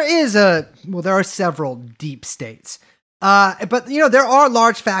are several deep states, but there are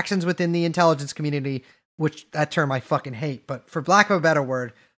large factions within the intelligence community, which that term I fucking hate, but for lack of a better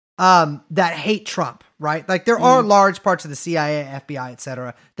word, that hate Trump, right? Like there are large parts of the CIA, FBI,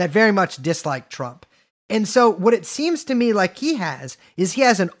 etc., that very much dislike Trump, and so what it seems to me like he has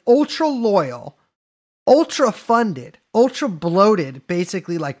an ultra loyal, ultra funded, ultra bloated,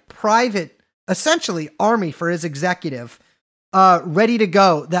 basically like private, essentially army for his executive, ready to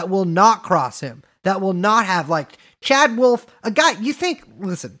go, that will not cross him, that will not have like Chad Wolf, a guy you think,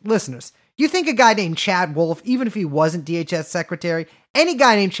 listeners, you think a guy named Chad Wolf, even if he wasn't DHS secretary, any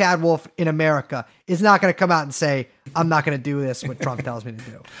guy named Chad Wolf in America is not going to come out and say, I'm not going to do this, what Trump tells me to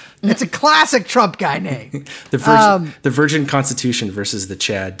do. It's a classic Trump guy name. The Virgin Constitution versus the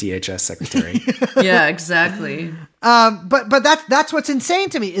Chad DHS secretary. Yeah, exactly. But that's what's insane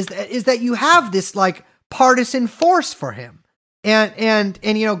to me is that you have this like partisan force for him, and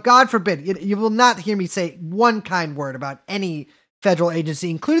God forbid you will not hear me say one kind word about any federal agency,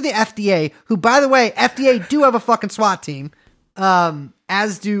 including the FDA, who, by the way, FDA do have a fucking SWAT team,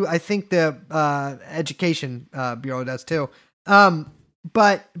 as do I think the Education Bureau does too.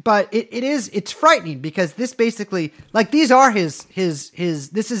 But it's frightening, because this basically, like, these are his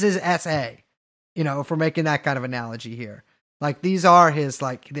this is his SA, if we're making that kind of analogy here. Like, these are his,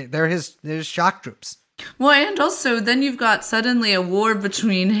 like, they're his shock troops. Well, and also then you've got suddenly a war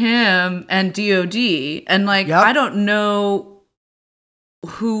between him and DOD, and like, Yep. I don't know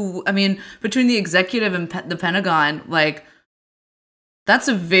between the executive and the Pentagon, like, that's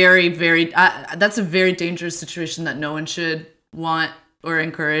a very, very dangerous situation that no one should want or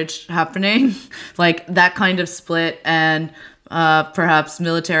encourage happening. Like, that kind of split, and perhaps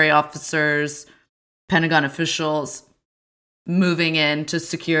military officers, Pentagon officials moving in to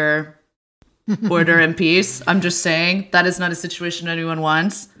secure order and peace. I'm just saying that is not a situation anyone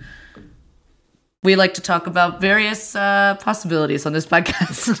wants. We like to talk about various possibilities on this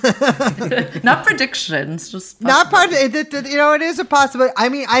podcast. Not predictions, just Not part. It is a possibility. I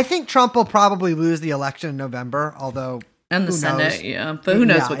mean, I think Trump will probably lose the election in November, although and the who Senate, knows? yeah. But who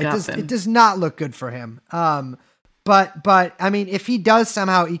knows what could it happen? it does not look good for him. But I mean, if he does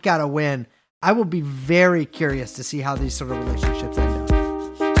somehow eke out a win, I will be very curious to see how these sort of relationships end up.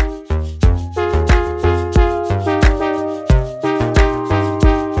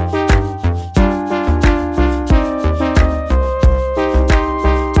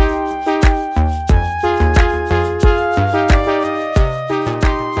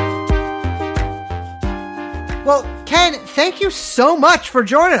 Well, Ken, thank you so much for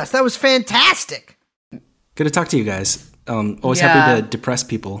joining us. That was fantastic. Good to talk to you guys. Always Yeah. happy to depress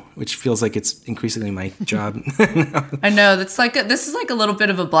people, which feels like it's increasingly my job. I know that's this is like a little bit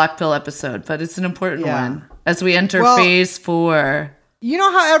of a black pill episode, but it's an important Yeah. one as we enter Well- phase 4. You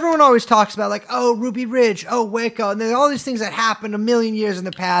know how everyone always talks about, like, oh, Ruby Ridge, oh, Waco, and then all these things that happened a million years in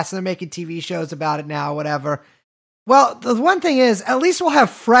the past, and they're making TV shows about it now, whatever. Well, the one thing is, at least we'll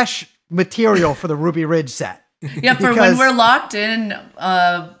have fresh material for the Ruby Ridge set. Yeah, for when Because- we're locked in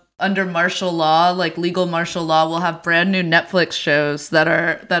under martial law, like legal martial law, we'll have brand new Netflix shows that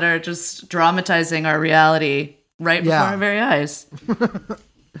are just dramatizing our reality right before Yeah. our very eyes.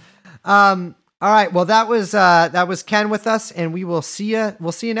 All right, well, that was Ken with us, and we will see you.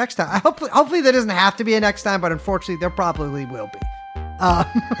 We'll see you next time. Hopefully there doesn't have to be a next time, but unfortunately there probably will be.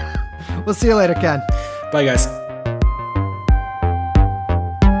 We'll see you later, Ken. Bye, guys.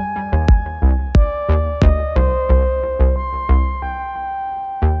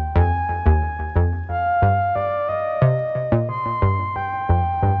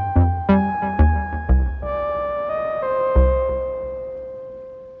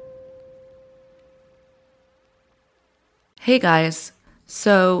 Hey guys.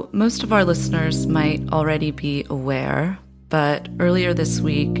 So, most of our listeners might already be aware, but earlier this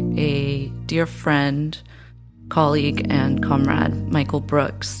week, a dear friend, colleague, and comrade, Michael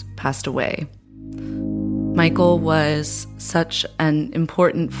Brooks, passed away. Michael was such an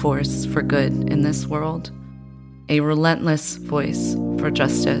important force for good in this world, a relentless voice for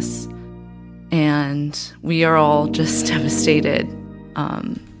justice, and we are all just devastated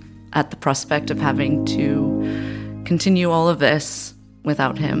at the prospect of having to continue all of this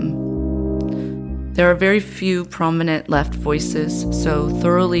without him. There are very few prominent left voices so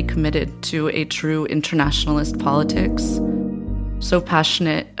thoroughly committed to a true internationalist politics, so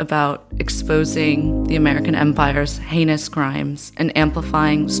passionate about exposing the American empire's heinous crimes and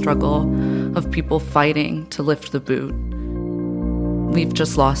amplifying struggle of people fighting to lift the boot. We've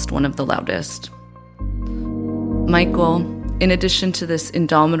just lost one of the loudest. Michael, in addition to this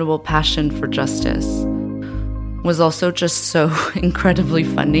indomitable passion for justice, was also just so incredibly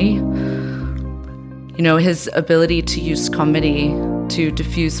funny. You know, his ability to use comedy to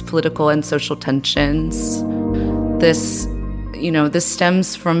diffuse political and social tensions. This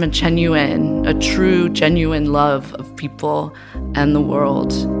stems from a true, genuine love of people and the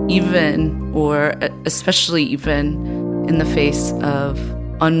world, especially even in the face of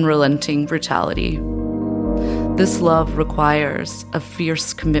unrelenting brutality. This love requires a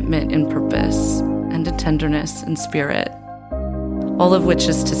fierce commitment in purpose and a tenderness in spirit. All of which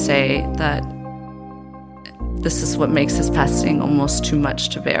is to say that this is what makes his passing almost too much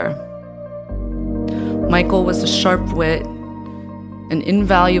to bear. Michael was a sharp wit, an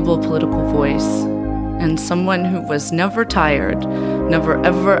invaluable political voice, and someone who was never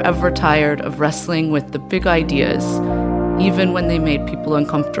ever tired of wrestling with the big ideas, even when they made people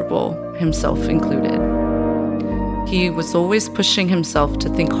uncomfortable, himself included. He was always pushing himself to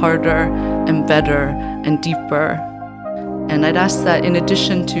think harder and better and deeper. And I'd ask that in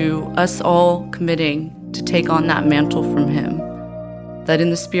addition to us all committing to take on that mantle from him, that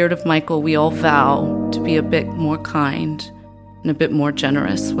in the spirit of Michael, we all vow to be a bit more kind and a bit more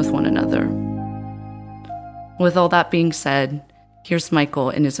generous with one another. With all that being said, here's Michael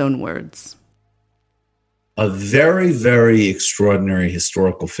in his own words. A very, very extraordinary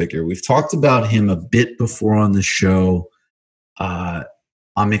historical figure. We've talked about him a bit before on the show.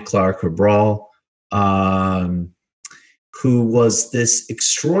 Amilcar Cabral, who was this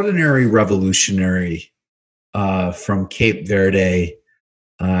extraordinary revolutionary from Cape Verde.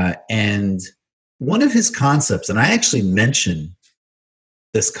 And one of his concepts, and I actually mentioned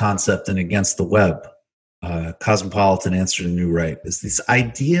this concept in Against the Web, Cosmopolitan Answer to New Right, is this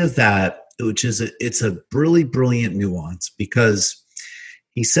idea that, it's a really brilliant nuance, because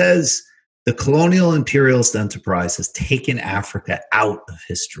he says the colonial imperialist enterprise has taken Africa out of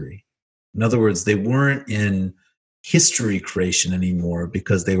history. In other words, they weren't in history creation anymore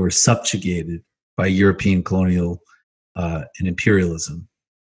because they were subjugated by European colonial and imperialism.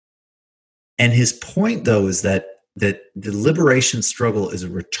 And his point, though, is that the liberation struggle is a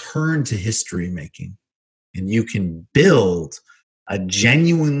return to history making, and you can build a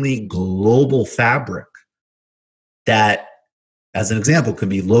genuinely global fabric that, as an example, could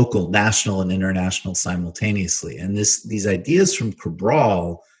be local, national, and international simultaneously. And these ideas from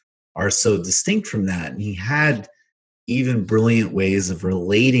Cabral are so distinct from that. And he had even brilliant ways of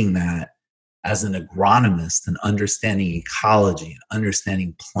relating that as an agronomist and understanding ecology and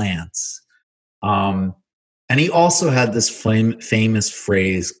understanding plants. And he also had this famous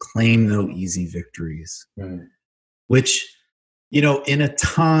phrase, claim no easy victories, which, in a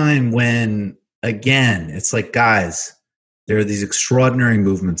time when, again, it's like, guys, There are these extraordinary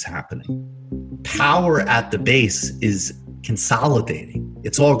movements happening. Power at the base is consolidating.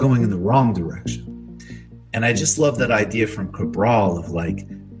 It's all going in the wrong direction. And I just love that idea from Cabral of like,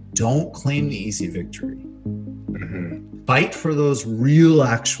 don't claim the easy victory. Fight for those real,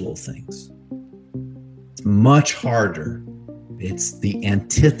 actual things. It's much harder. It's the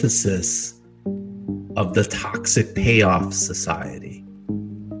antithesis of the toxic payoff society.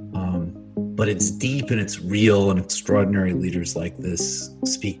 But it's deep and it's real, and extraordinary leaders like this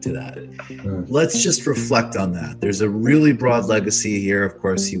speak to that. Let's just reflect on that. There's a really broad legacy here. Of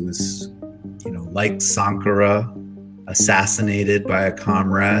course, he was, like Sankara, assassinated by a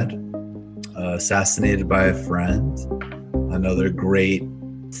comrade, assassinated by a friend. Another great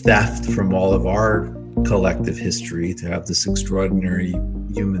theft from all of our collective history to have this extraordinary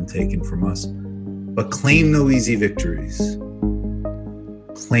human taken from us. But claim no easy victories.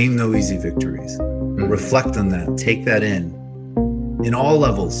 Claim no easy victories. Reflect on that. Take that in all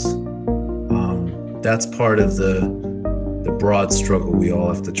levels. That's part of the broad struggle we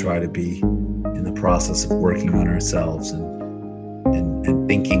all have to try to be in the process of working on ourselves and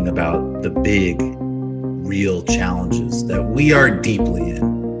thinking about the big, real challenges that we are deeply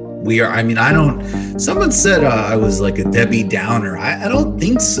in. Someone said I was like a Debbie Downer. I don't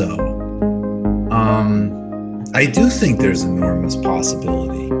think so. I do think there's enormous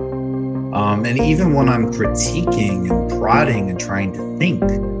possibility. And even when I'm critiquing and prodding and trying to think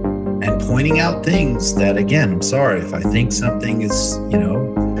and pointing out things that, again, I'm sorry, if I think something is,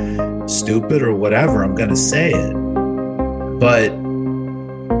 stupid or whatever, I'm going to say it. But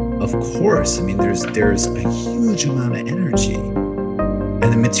of course, there's a huge amount of energy and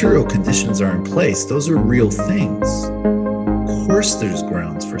the material conditions are in place. Those are real things. Of course, there's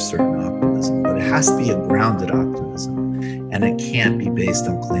grounds for certain optimism, but it has to be a grounded optimism, and it can't be based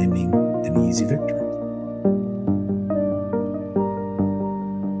on claiming an easy victory.